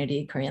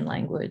community, Korean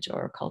language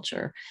or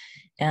culture.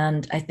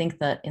 And I think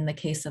that in the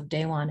case of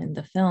Daewon in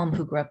the film,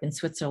 who grew up in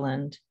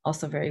Switzerland,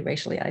 also very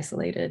racially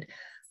isolated,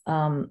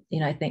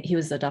 I think he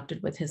was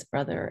adopted with his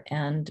brother,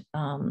 and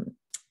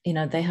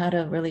they had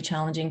a really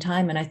challenging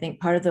time. And I think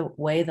part of the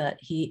way that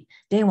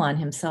Daewon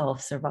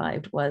himself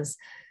survived was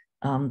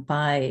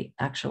by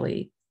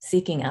actually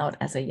seeking out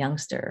as a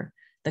youngster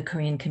the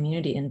Korean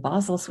community in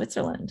Basel,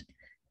 Switzerland,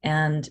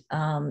 and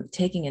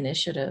taking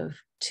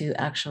initiative to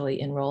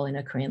actually enroll in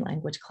a Korean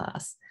language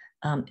class.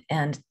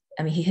 And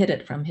I mean, he hid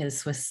it from his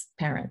Swiss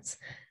parents,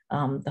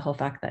 the whole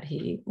fact that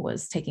he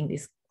was taking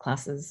these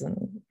classes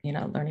and,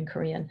 learning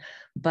Korean.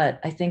 But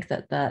I think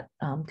that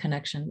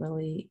connection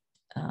really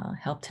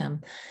helped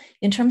him.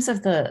 In terms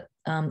of the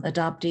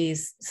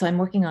adoptees, so I'm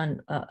working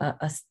on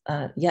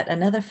yet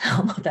another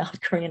film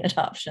about Korean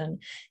adoption.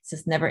 It's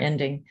just never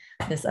ending,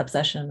 this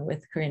obsession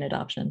with Korean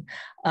adoption.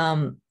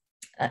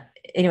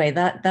 Anyway,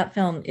 that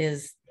film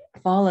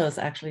follows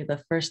actually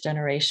the first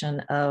generation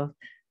of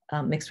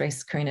mixed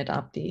race Korean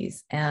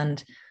adoptees.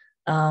 And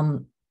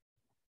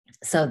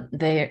so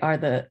they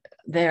are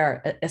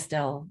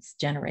Estelle's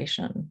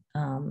generation,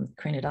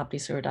 Korean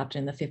adoptees who were adopted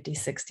in the 50s,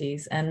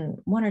 60s, and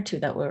one or two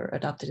that were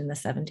adopted in the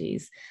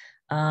 70s.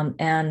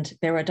 And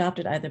they were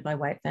adopted either by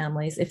white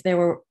families, if they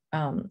were,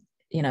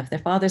 if their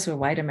fathers were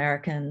white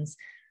Americans,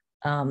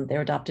 They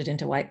were adopted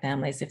into white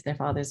families. If their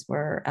fathers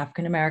were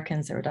African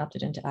Americans, they were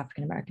adopted into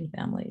African American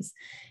families.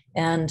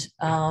 And,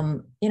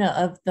 you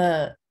know,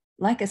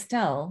 like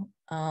Estelle,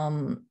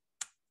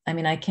 I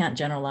mean, I can't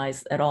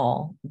generalize at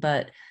all,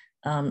 but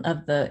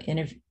of the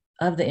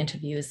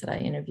interviews that I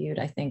interviewed,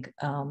 I think,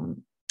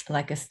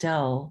 like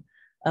Estelle,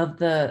 of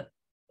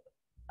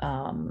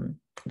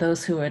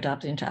those who were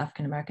adopted into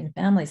African American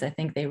families, I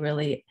think they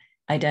really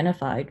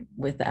identified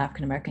with the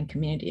African American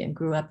community and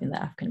grew up in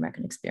the African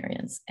American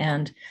experience.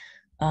 And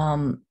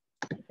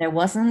there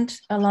wasn't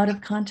a lot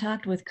of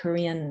contact with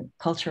Korean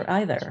culture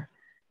either.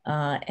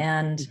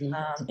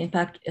 In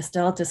fact,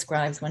 Estelle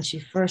describes when she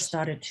first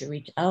started to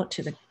reach out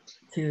to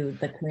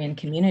the Korean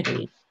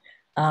community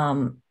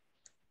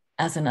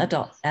as an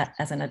adult,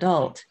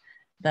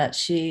 that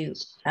she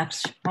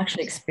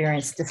actually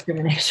experienced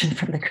discrimination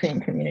from the Korean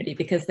community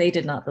because they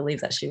did not believe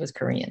that she was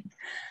Korean.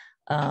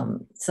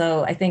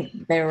 So I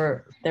think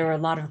there were a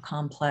lot of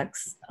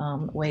complex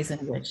ways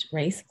in which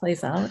race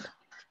plays out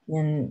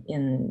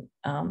in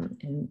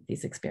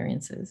these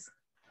experiences.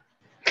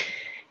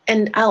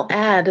 And I'll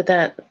add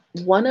that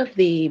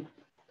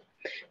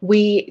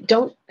we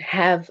don't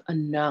have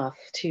enough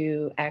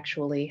to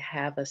actually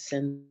have a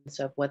sense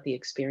of what the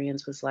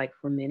experience was like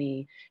for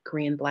many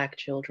Korean Black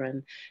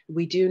children.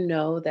 We do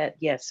know that,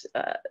 yes,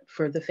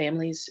 for the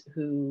families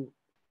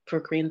for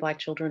Korean Black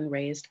children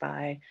raised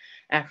by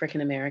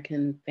African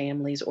American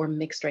families or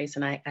mixed race,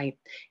 and I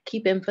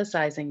keep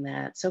emphasizing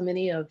that so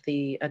many of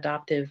the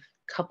adoptive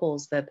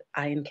couples that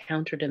I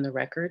encountered in the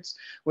records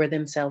were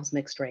themselves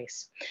mixed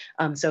race.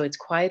 So it's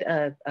quite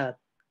a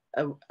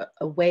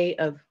way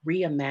of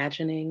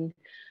reimagining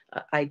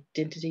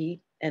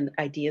identity and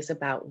ideas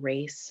about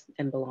race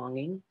and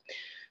belonging.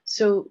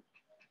 So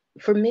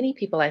for many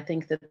people, I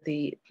think that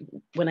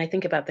when I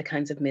think about the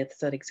kinds of myths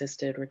that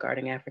existed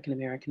regarding African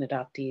American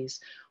adoptees,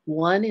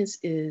 one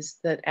is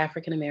that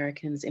African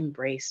Americans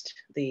embraced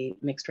the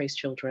mixed race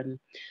children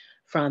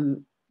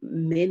from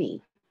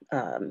many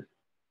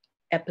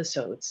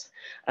episodes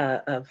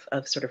of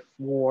sort of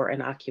war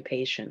and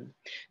occupation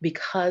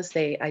because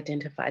they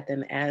identified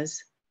them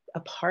as a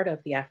part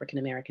of the African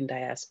American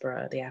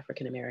diaspora, the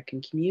African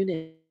American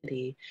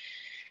community.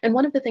 And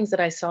one of the things that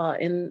I saw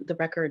in the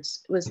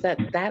records was that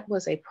that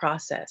was a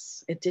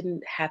process. It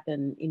didn't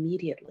happen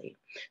immediately.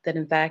 That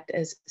in fact,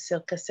 as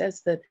Silke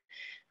says, that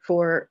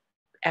for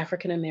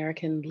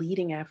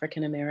leading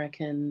African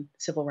American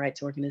civil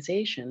rights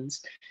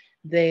organizations,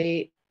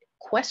 they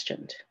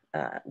questioned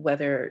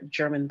whether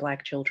German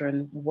Black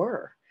children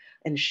were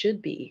and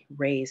should be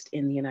raised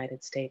in the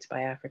United States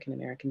by African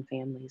American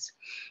families.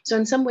 So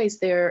in some ways,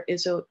 there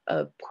is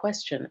a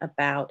question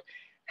about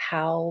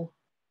how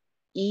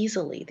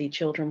easily the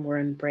children were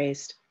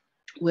embraced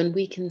when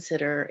we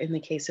consider, in the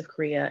case of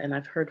Korea, and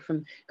I've heard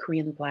from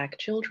Korean Black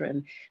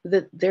children,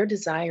 that their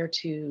desire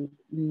to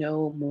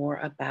know more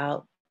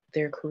about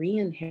their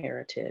Korean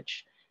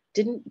heritage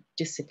didn't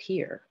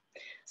disappear.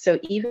 So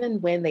even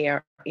when they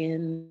are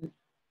in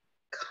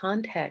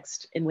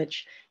context in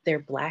which their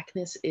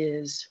Blackness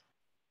is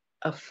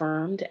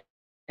affirmed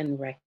and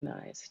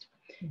recognized,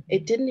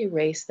 it didn't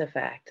erase the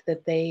fact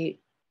that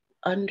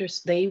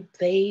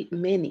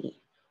many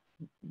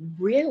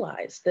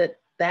realized that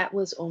that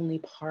was only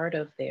part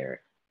of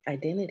their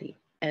identity.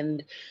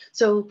 And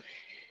so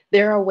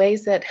there are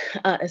ways that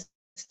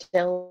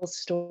Estelle's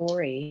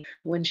story,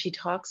 when she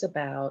talks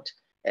about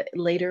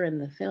later in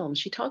the film,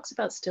 she talks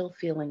about still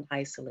feeling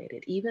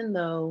isolated, even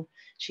though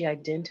she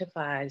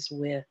identifies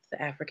with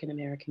the African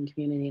American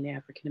community and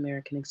African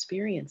American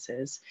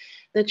experiences,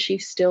 that she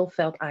still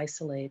felt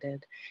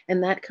isolated.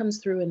 And that comes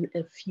through in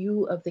a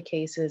few of the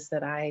cases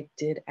that I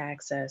did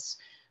access,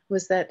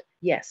 was that,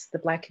 yes, the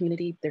Black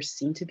community, there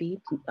seemed to be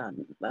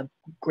a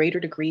greater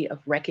degree of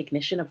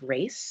recognition of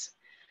race,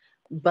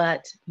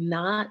 but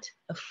not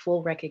a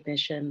full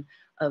recognition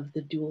of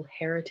the dual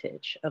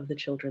heritage of the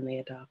children they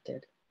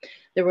adopted.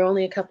 There were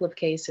only a couple of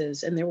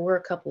cases, and there were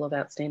a couple of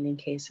outstanding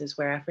cases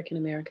where African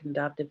American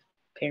adoptive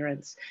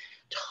parents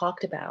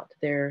talked about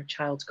their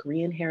child's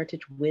Korean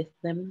heritage with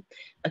them,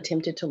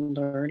 attempted to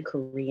learn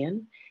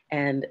Korean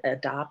and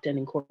adopt and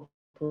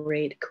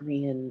incorporate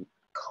Korean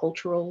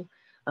cultural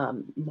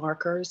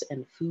markers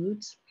and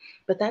foods,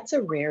 but that's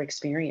a rare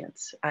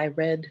experience. I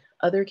read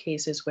other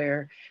cases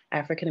where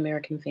African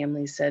American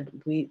families said,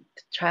 the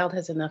child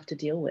has enough to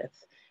deal with.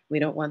 We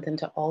don't want them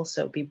to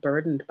also be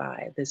burdened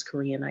by this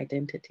Korean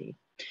identity.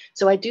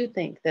 So I do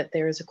think that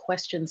there is a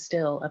question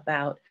still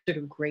about sort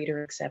of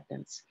greater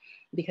acceptance,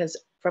 because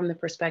from the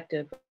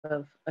perspective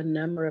of a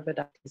number of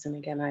adoptees, and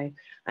again,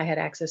 I had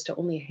access to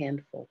only a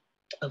handful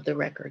of the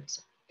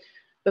records,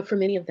 but for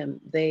many of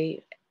them,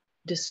 they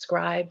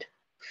described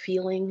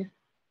feeling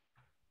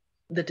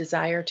the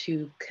desire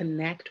to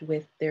connect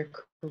with their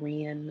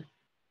Korean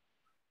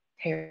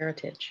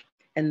heritage,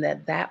 and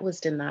that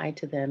was denied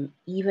to them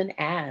even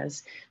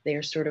as they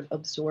are sort of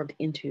absorbed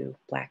into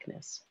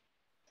Blackness.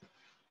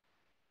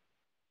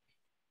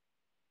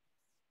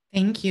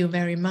 Thank you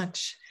very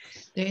much.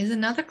 There is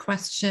another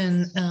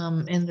question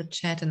in the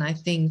chat, and I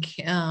think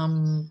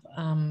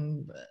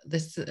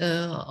this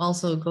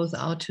also goes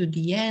out to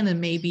Deann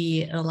and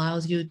maybe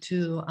allows you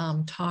to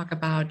talk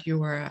about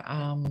your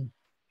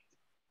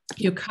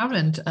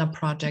current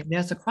project.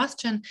 There's a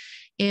question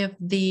if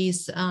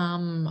these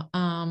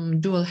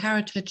dual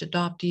heritage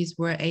adoptees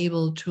were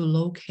able to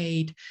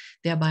locate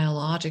their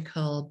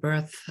biological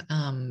birth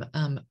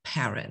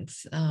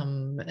parents.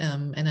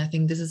 And I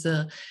think this is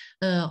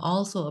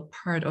also a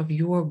part of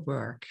your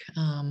work.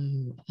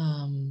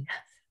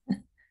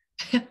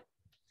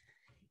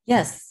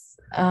 Yes.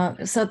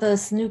 So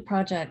this new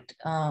project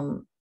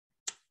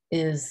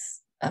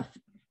is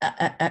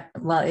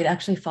well, it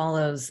actually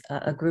follows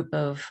a group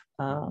of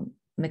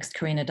mixed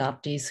Korean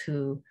adoptees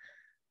who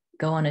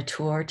go on a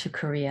tour to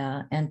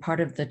Korea, and part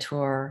of the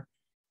tour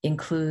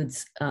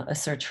includes a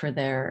search for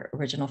their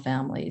original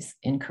families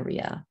in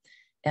Korea.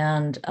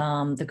 And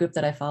the group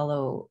that I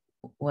follow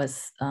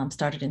was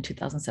started in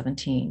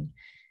 2017.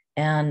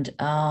 And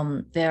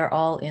they're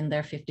all in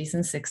their 50s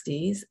and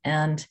 60s.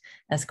 And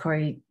as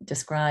Kori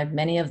described,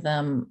 many of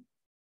them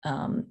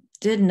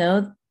did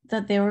know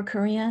that they were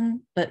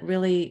Korean, but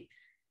really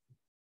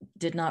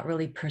did not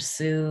really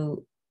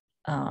pursue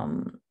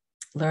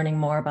learning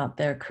more about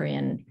their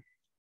Korean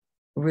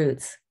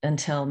roots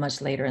until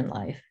much later in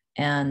life.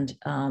 And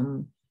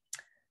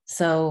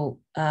so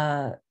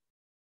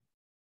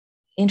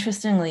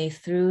interestingly,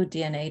 through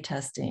DNA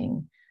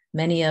testing,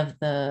 many of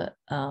the,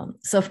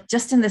 so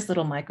just in this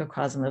little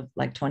microcosm of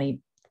like 20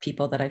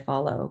 people that I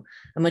follow,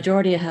 a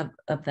majority of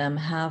them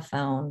have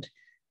found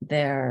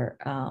their,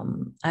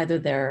 either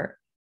their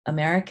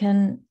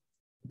American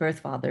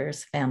birth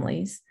fathers'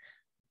 families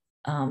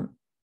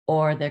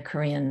or their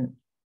Korean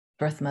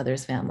birth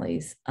mothers'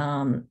 families,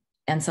 and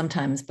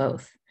sometimes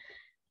both.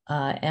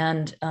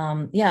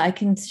 Yeah, I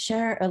can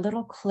share a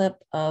little clip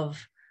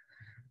of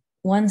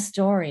one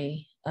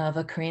story of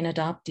a Korean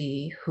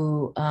adoptee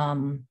who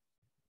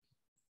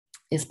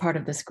is part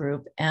of this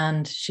group,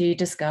 and she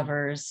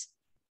discovers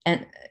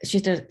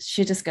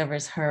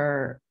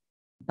her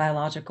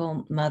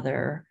biological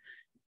mother.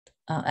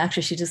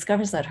 Actually, she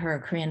discovers that her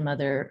Korean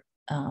mother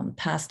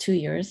passed 2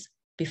 years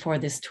before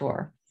this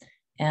tour,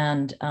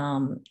 and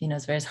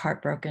is very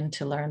heartbroken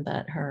to learn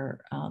that her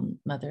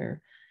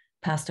mother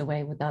passed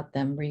away without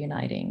them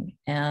reuniting.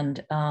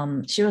 And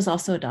she was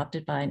also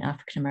adopted by an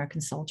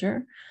African-American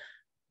soldier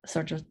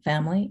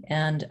family,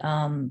 and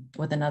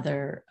with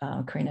another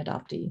Korean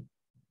adoptee.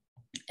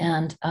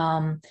 And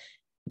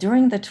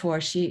during the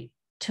tour, she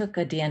took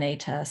a DNA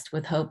test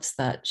with hopes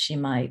that she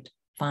might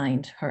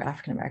find her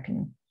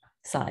African-American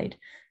side.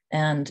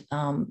 And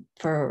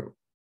for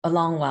a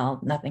long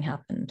while, nothing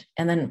happened.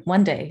 And then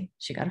one day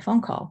she got a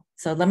phone call.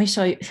 So let me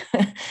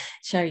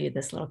share you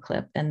this little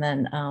clip, and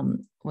then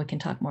we can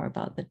talk more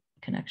about the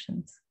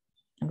connections.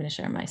 I'm going to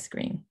share my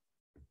screen.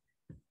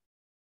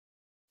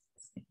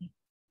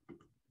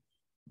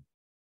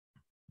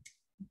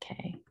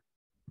 Okay.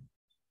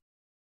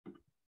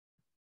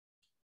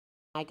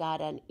 I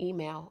got an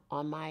email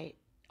on my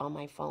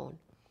phone,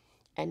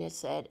 and it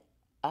said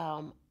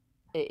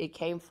it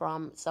came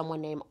from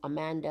someone named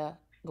Amanda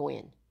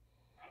Nguyen,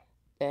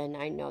 and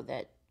I know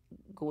that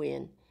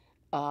Nguyen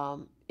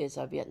is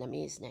a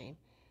Vietnamese name.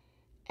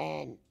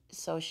 And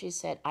so she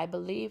said, I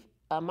believe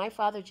my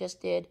father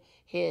just did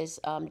his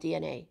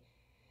DNA,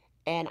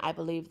 and I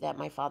believe that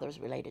my father is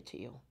related to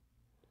you.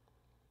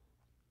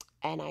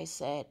 And I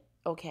said,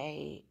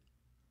 okay.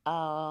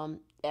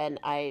 And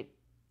I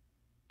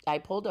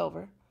pulled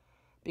over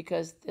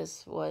because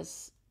this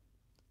was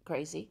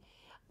crazy.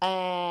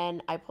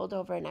 And I pulled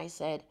over and I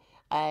said,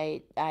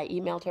 I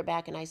emailed her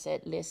back and I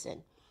said,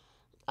 listen,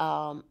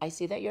 I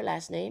see that your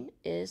last name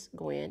is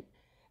Nguyen.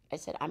 I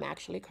said, I'm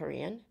actually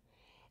Korean.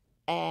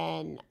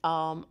 And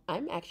I'm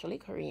actually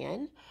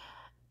Korean.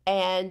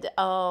 And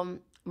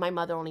my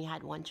mother only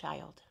had one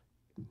child.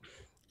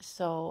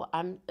 So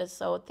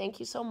thank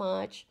you so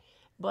much.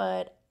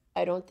 But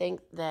I don't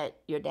think that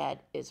your dad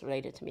is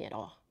related to me at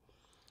all.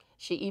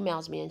 She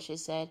emails me and she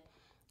said,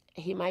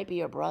 he might be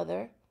your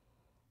brother.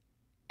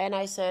 And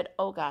I said,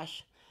 oh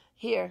gosh,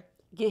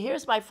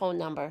 here's my phone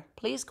number.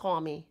 Please call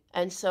me.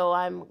 And so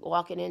I'm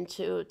walking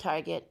into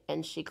Target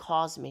and she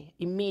calls me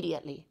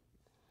immediately.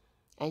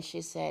 And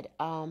she said,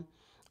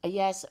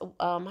 yes,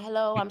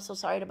 hello, I'm so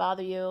sorry to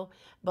bother you.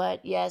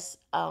 But yes,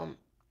 I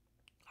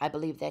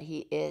believe that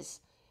he is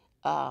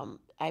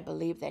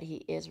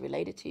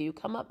related to you.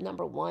 Come up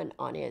number 1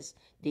 on his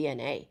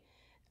DNA,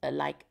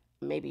 like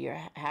maybe your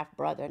half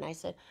brother. And I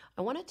said,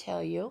 I want to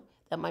tell you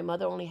that my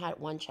mother only had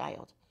one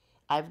child.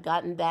 I've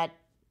gotten that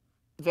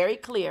very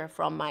clear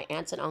from my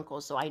aunts and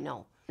uncles, so I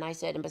know. And I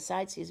said, and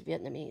besides, he's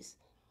Vietnamese.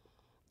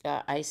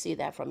 I see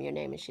that from your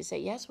name. And she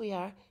said, yes, we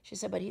are. She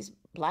said, but he's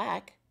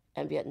black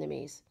and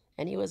Vietnamese,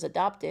 and he was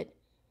adopted.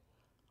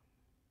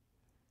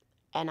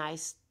 And I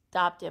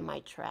stopped in my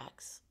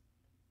tracks.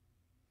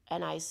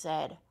 And I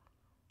said,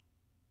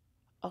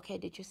 okay,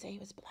 did you say he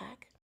was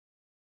black?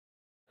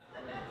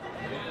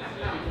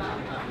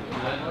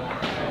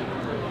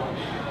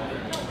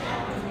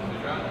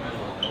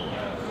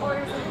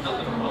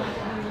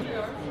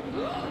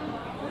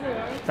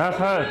 That's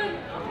her.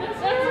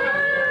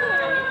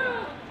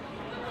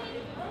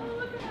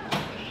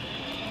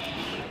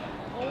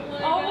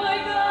 Oh my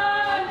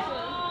God!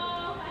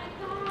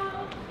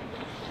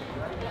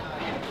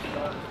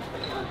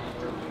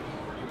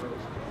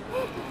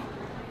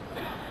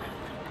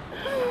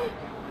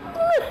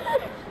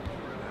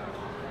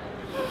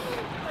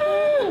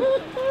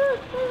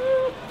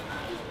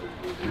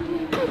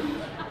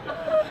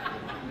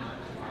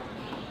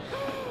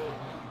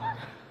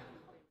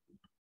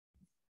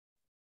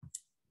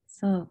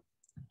 So,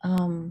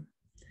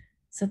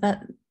 so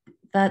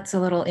that's a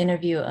little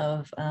interview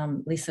of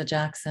Lisa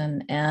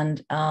Jackson.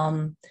 And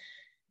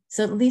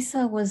so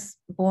Lisa was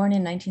born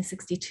in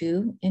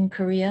 1962 in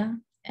Korea,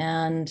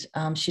 and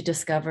she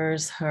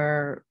discovers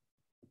her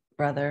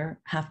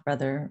brother,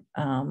 half-brother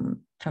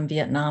from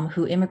Vietnam,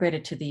 who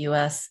immigrated to the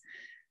US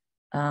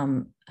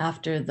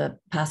after the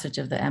passage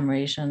of the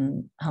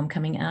Amrasian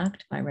Homecoming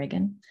Act by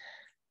Reagan.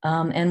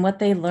 And what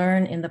they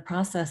learn in the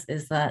process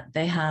is that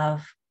they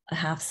have a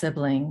half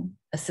sibling,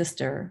 a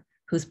sister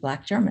who's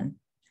Black German.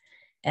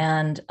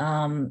 And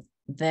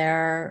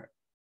their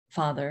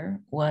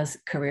father was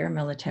career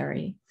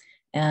military.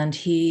 And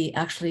he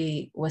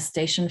actually was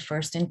stationed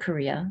first in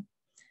Korea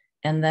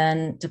and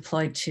then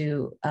deployed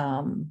to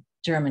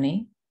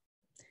Germany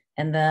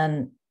and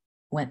then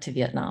went to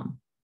Vietnam.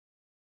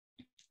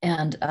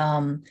 And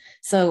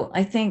so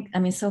I think, I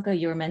mean, Silke,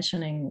 you were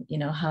mentioning, you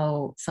know,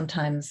 how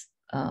sometimes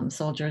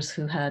soldiers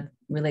who had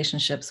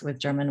relationships with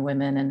German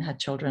women and had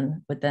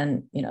children would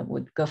then, you know,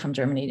 would go from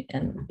Germany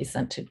and be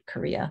sent to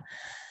Korea.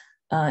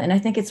 And I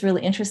think it's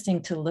really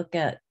interesting to look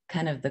at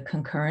kind of the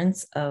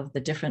concurrence of the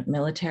different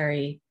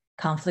military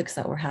conflicts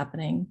that were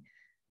happening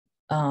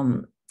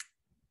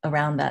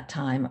around that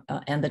time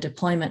and the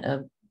deployment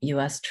of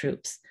US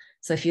troops.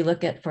 So if you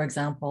look at, for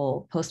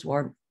example,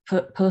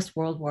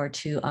 post-World War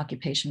II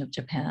occupation of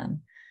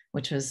Japan,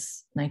 which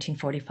was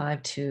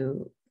 1945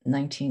 to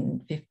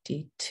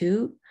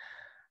 1952,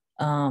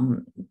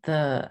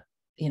 the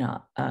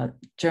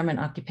German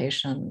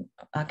occupation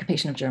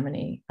of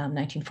Germany,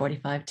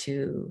 1945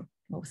 to,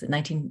 what was it,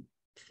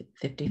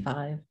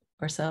 1955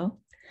 or so.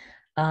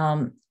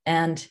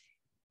 And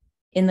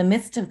in the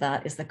midst of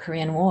that is the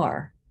Korean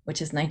War,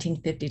 which is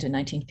 1950 to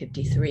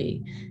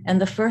 1953. And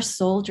the first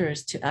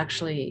soldiers to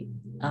actually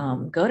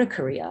go to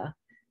Korea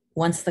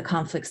once the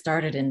conflict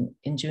started in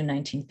June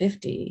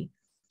 1950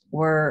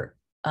 were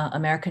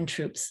American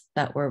troops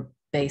that were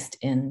based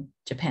in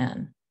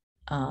Japan.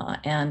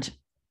 And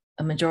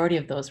a majority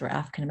of those were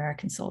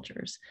African-American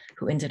soldiers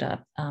who ended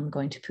up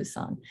going to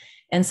Busan.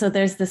 And so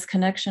there's this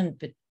connection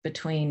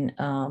between,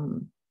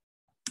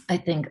 I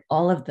think,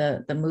 all of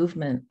the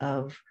movement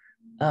of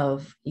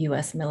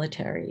US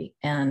military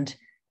and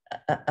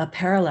a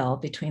parallel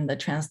between the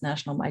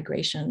transnational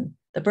migration,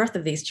 the birth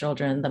of these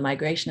children, the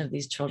migration of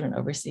these children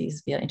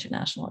overseas via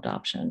international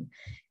adoption,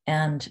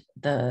 and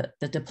the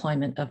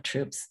deployment of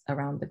troops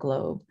around the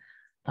globe.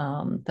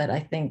 But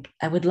I think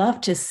I would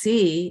love to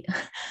see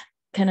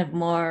kind of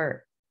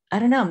more, I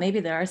don't know,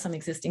 maybe there are some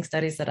existing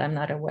studies that I'm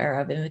not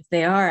aware of. And if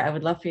they are, I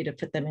would love for you to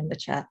put them in the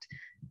chat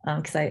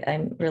because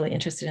I'm really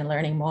interested in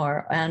learning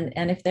more.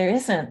 And if there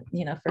isn't,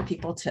 you know, for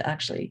people to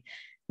actually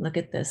look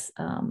at this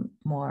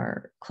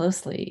more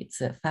closely, it's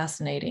a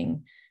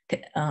fascinating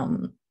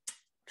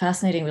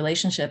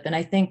relationship. And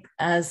I think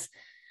as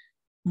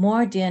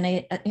more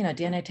DNA,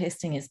 DNA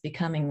testing is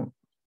becoming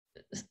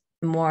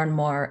more and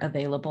more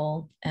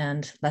available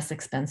and less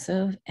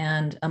expensive.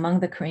 And among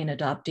the Korean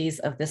adoptees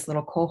of this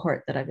little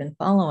cohort that I've been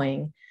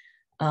following,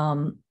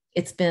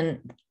 it's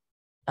been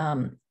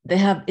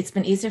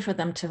easier for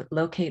them to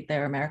locate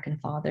their American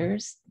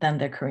fathers than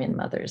their Korean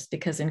mothers,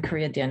 because in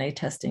Korea, DNA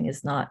testing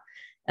is not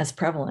as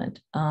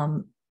prevalent.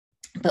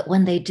 But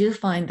when they do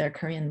find their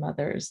Korean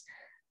mothers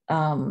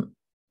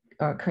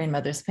or Korean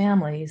mothers'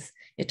 families,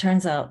 it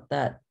turns out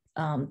that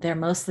they're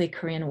mostly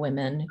Korean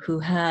women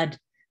who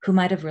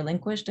might have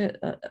relinquished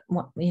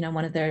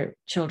one of their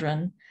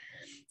children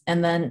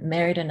and then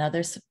married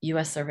another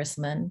US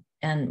serviceman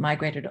and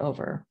migrated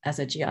over as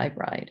a GI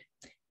bride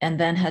and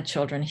then had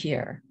children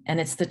here. And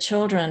it's the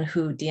children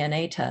who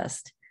DNA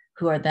test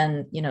who are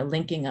then,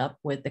 linking up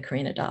with the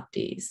Korean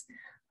adoptees.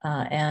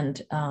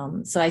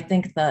 So I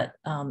think that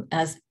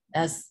as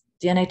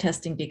DNA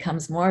testing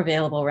becomes more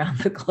available around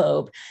the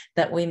globe,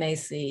 that we may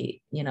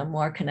see,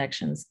 more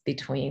connections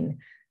between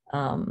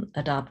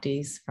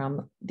adoptees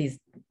from these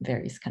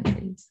various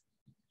countries.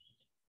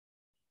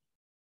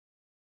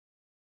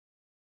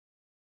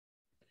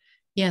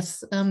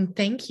 Yes,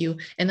 thank you.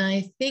 And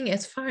I think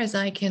as far as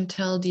I can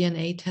tell,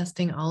 DNA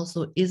testing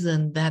also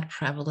isn't that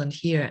prevalent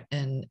here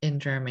in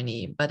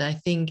Germany. But I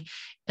think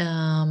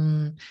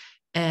as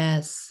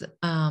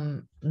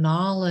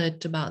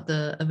knowledge about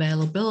the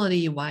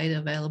wide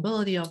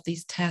availability of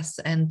these tests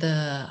and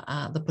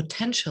the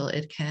potential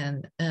it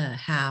can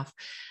have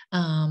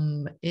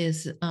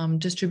is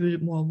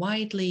distributed more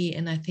widely.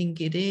 And I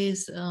think it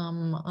is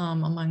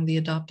among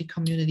the adoptee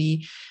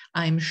community.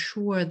 I'm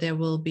sure there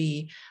will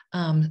be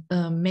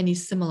many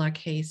similar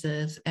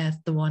cases as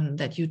the one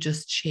that you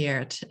just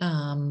shared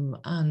on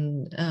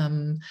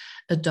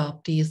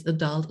adoptees,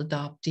 adult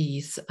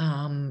adoptees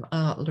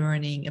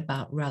learning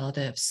about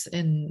relatives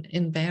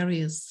in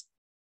various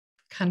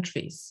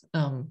countries,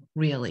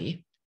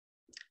 really.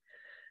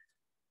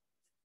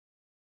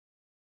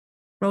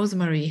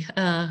 Rosemary,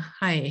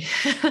 hi.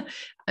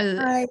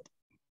 Hi.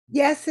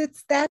 Yes,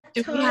 it's that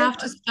do time. We have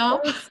to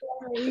stop? So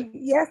sorry.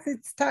 Yes,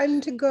 it's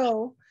time to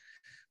go.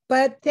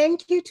 But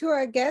thank you to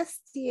our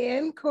guests,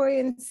 Deann, Kori,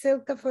 and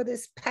Silke, for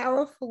this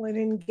powerful and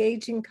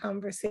engaging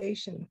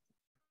conversation.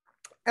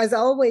 As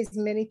always,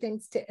 many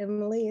thanks to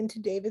Emily and to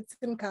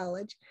Davidson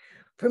College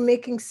for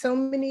making so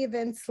many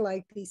events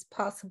like these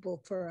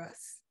possible for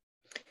us.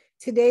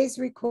 Today's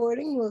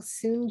recording will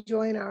soon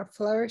join our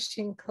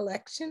flourishing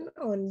collection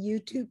on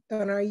YouTube,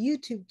 on our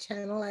YouTube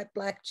channel at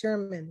Black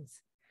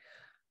Germans.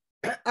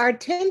 Our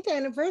 10th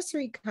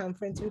anniversary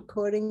conference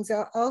recordings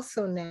are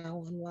also now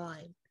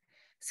online.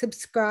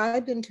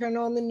 Subscribe and turn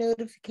on the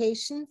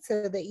notifications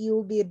so that you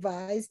will be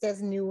advised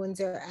as new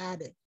ones are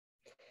added.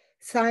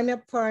 Sign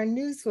up for our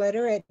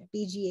newsletter at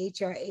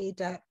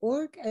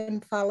bghra.org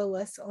and follow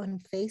us on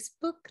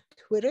Facebook,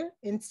 Twitter,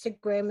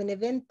 Instagram, and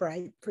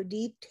Eventbrite for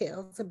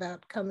details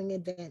about coming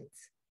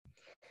events.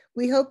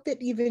 We hope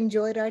that you've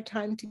enjoyed our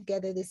time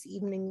together this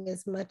evening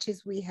as much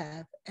as we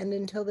have. And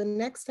until the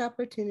next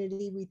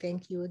opportunity, we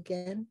thank you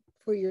again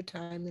for your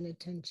time and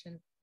attention.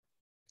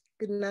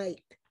 Good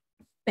night.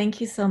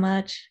 Thank you so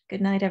much.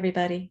 Good night,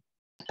 everybody.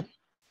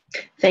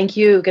 Thank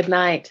you. Good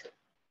night.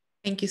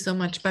 Thank you so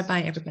much.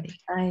 Bye-bye, everybody.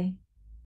 Bye.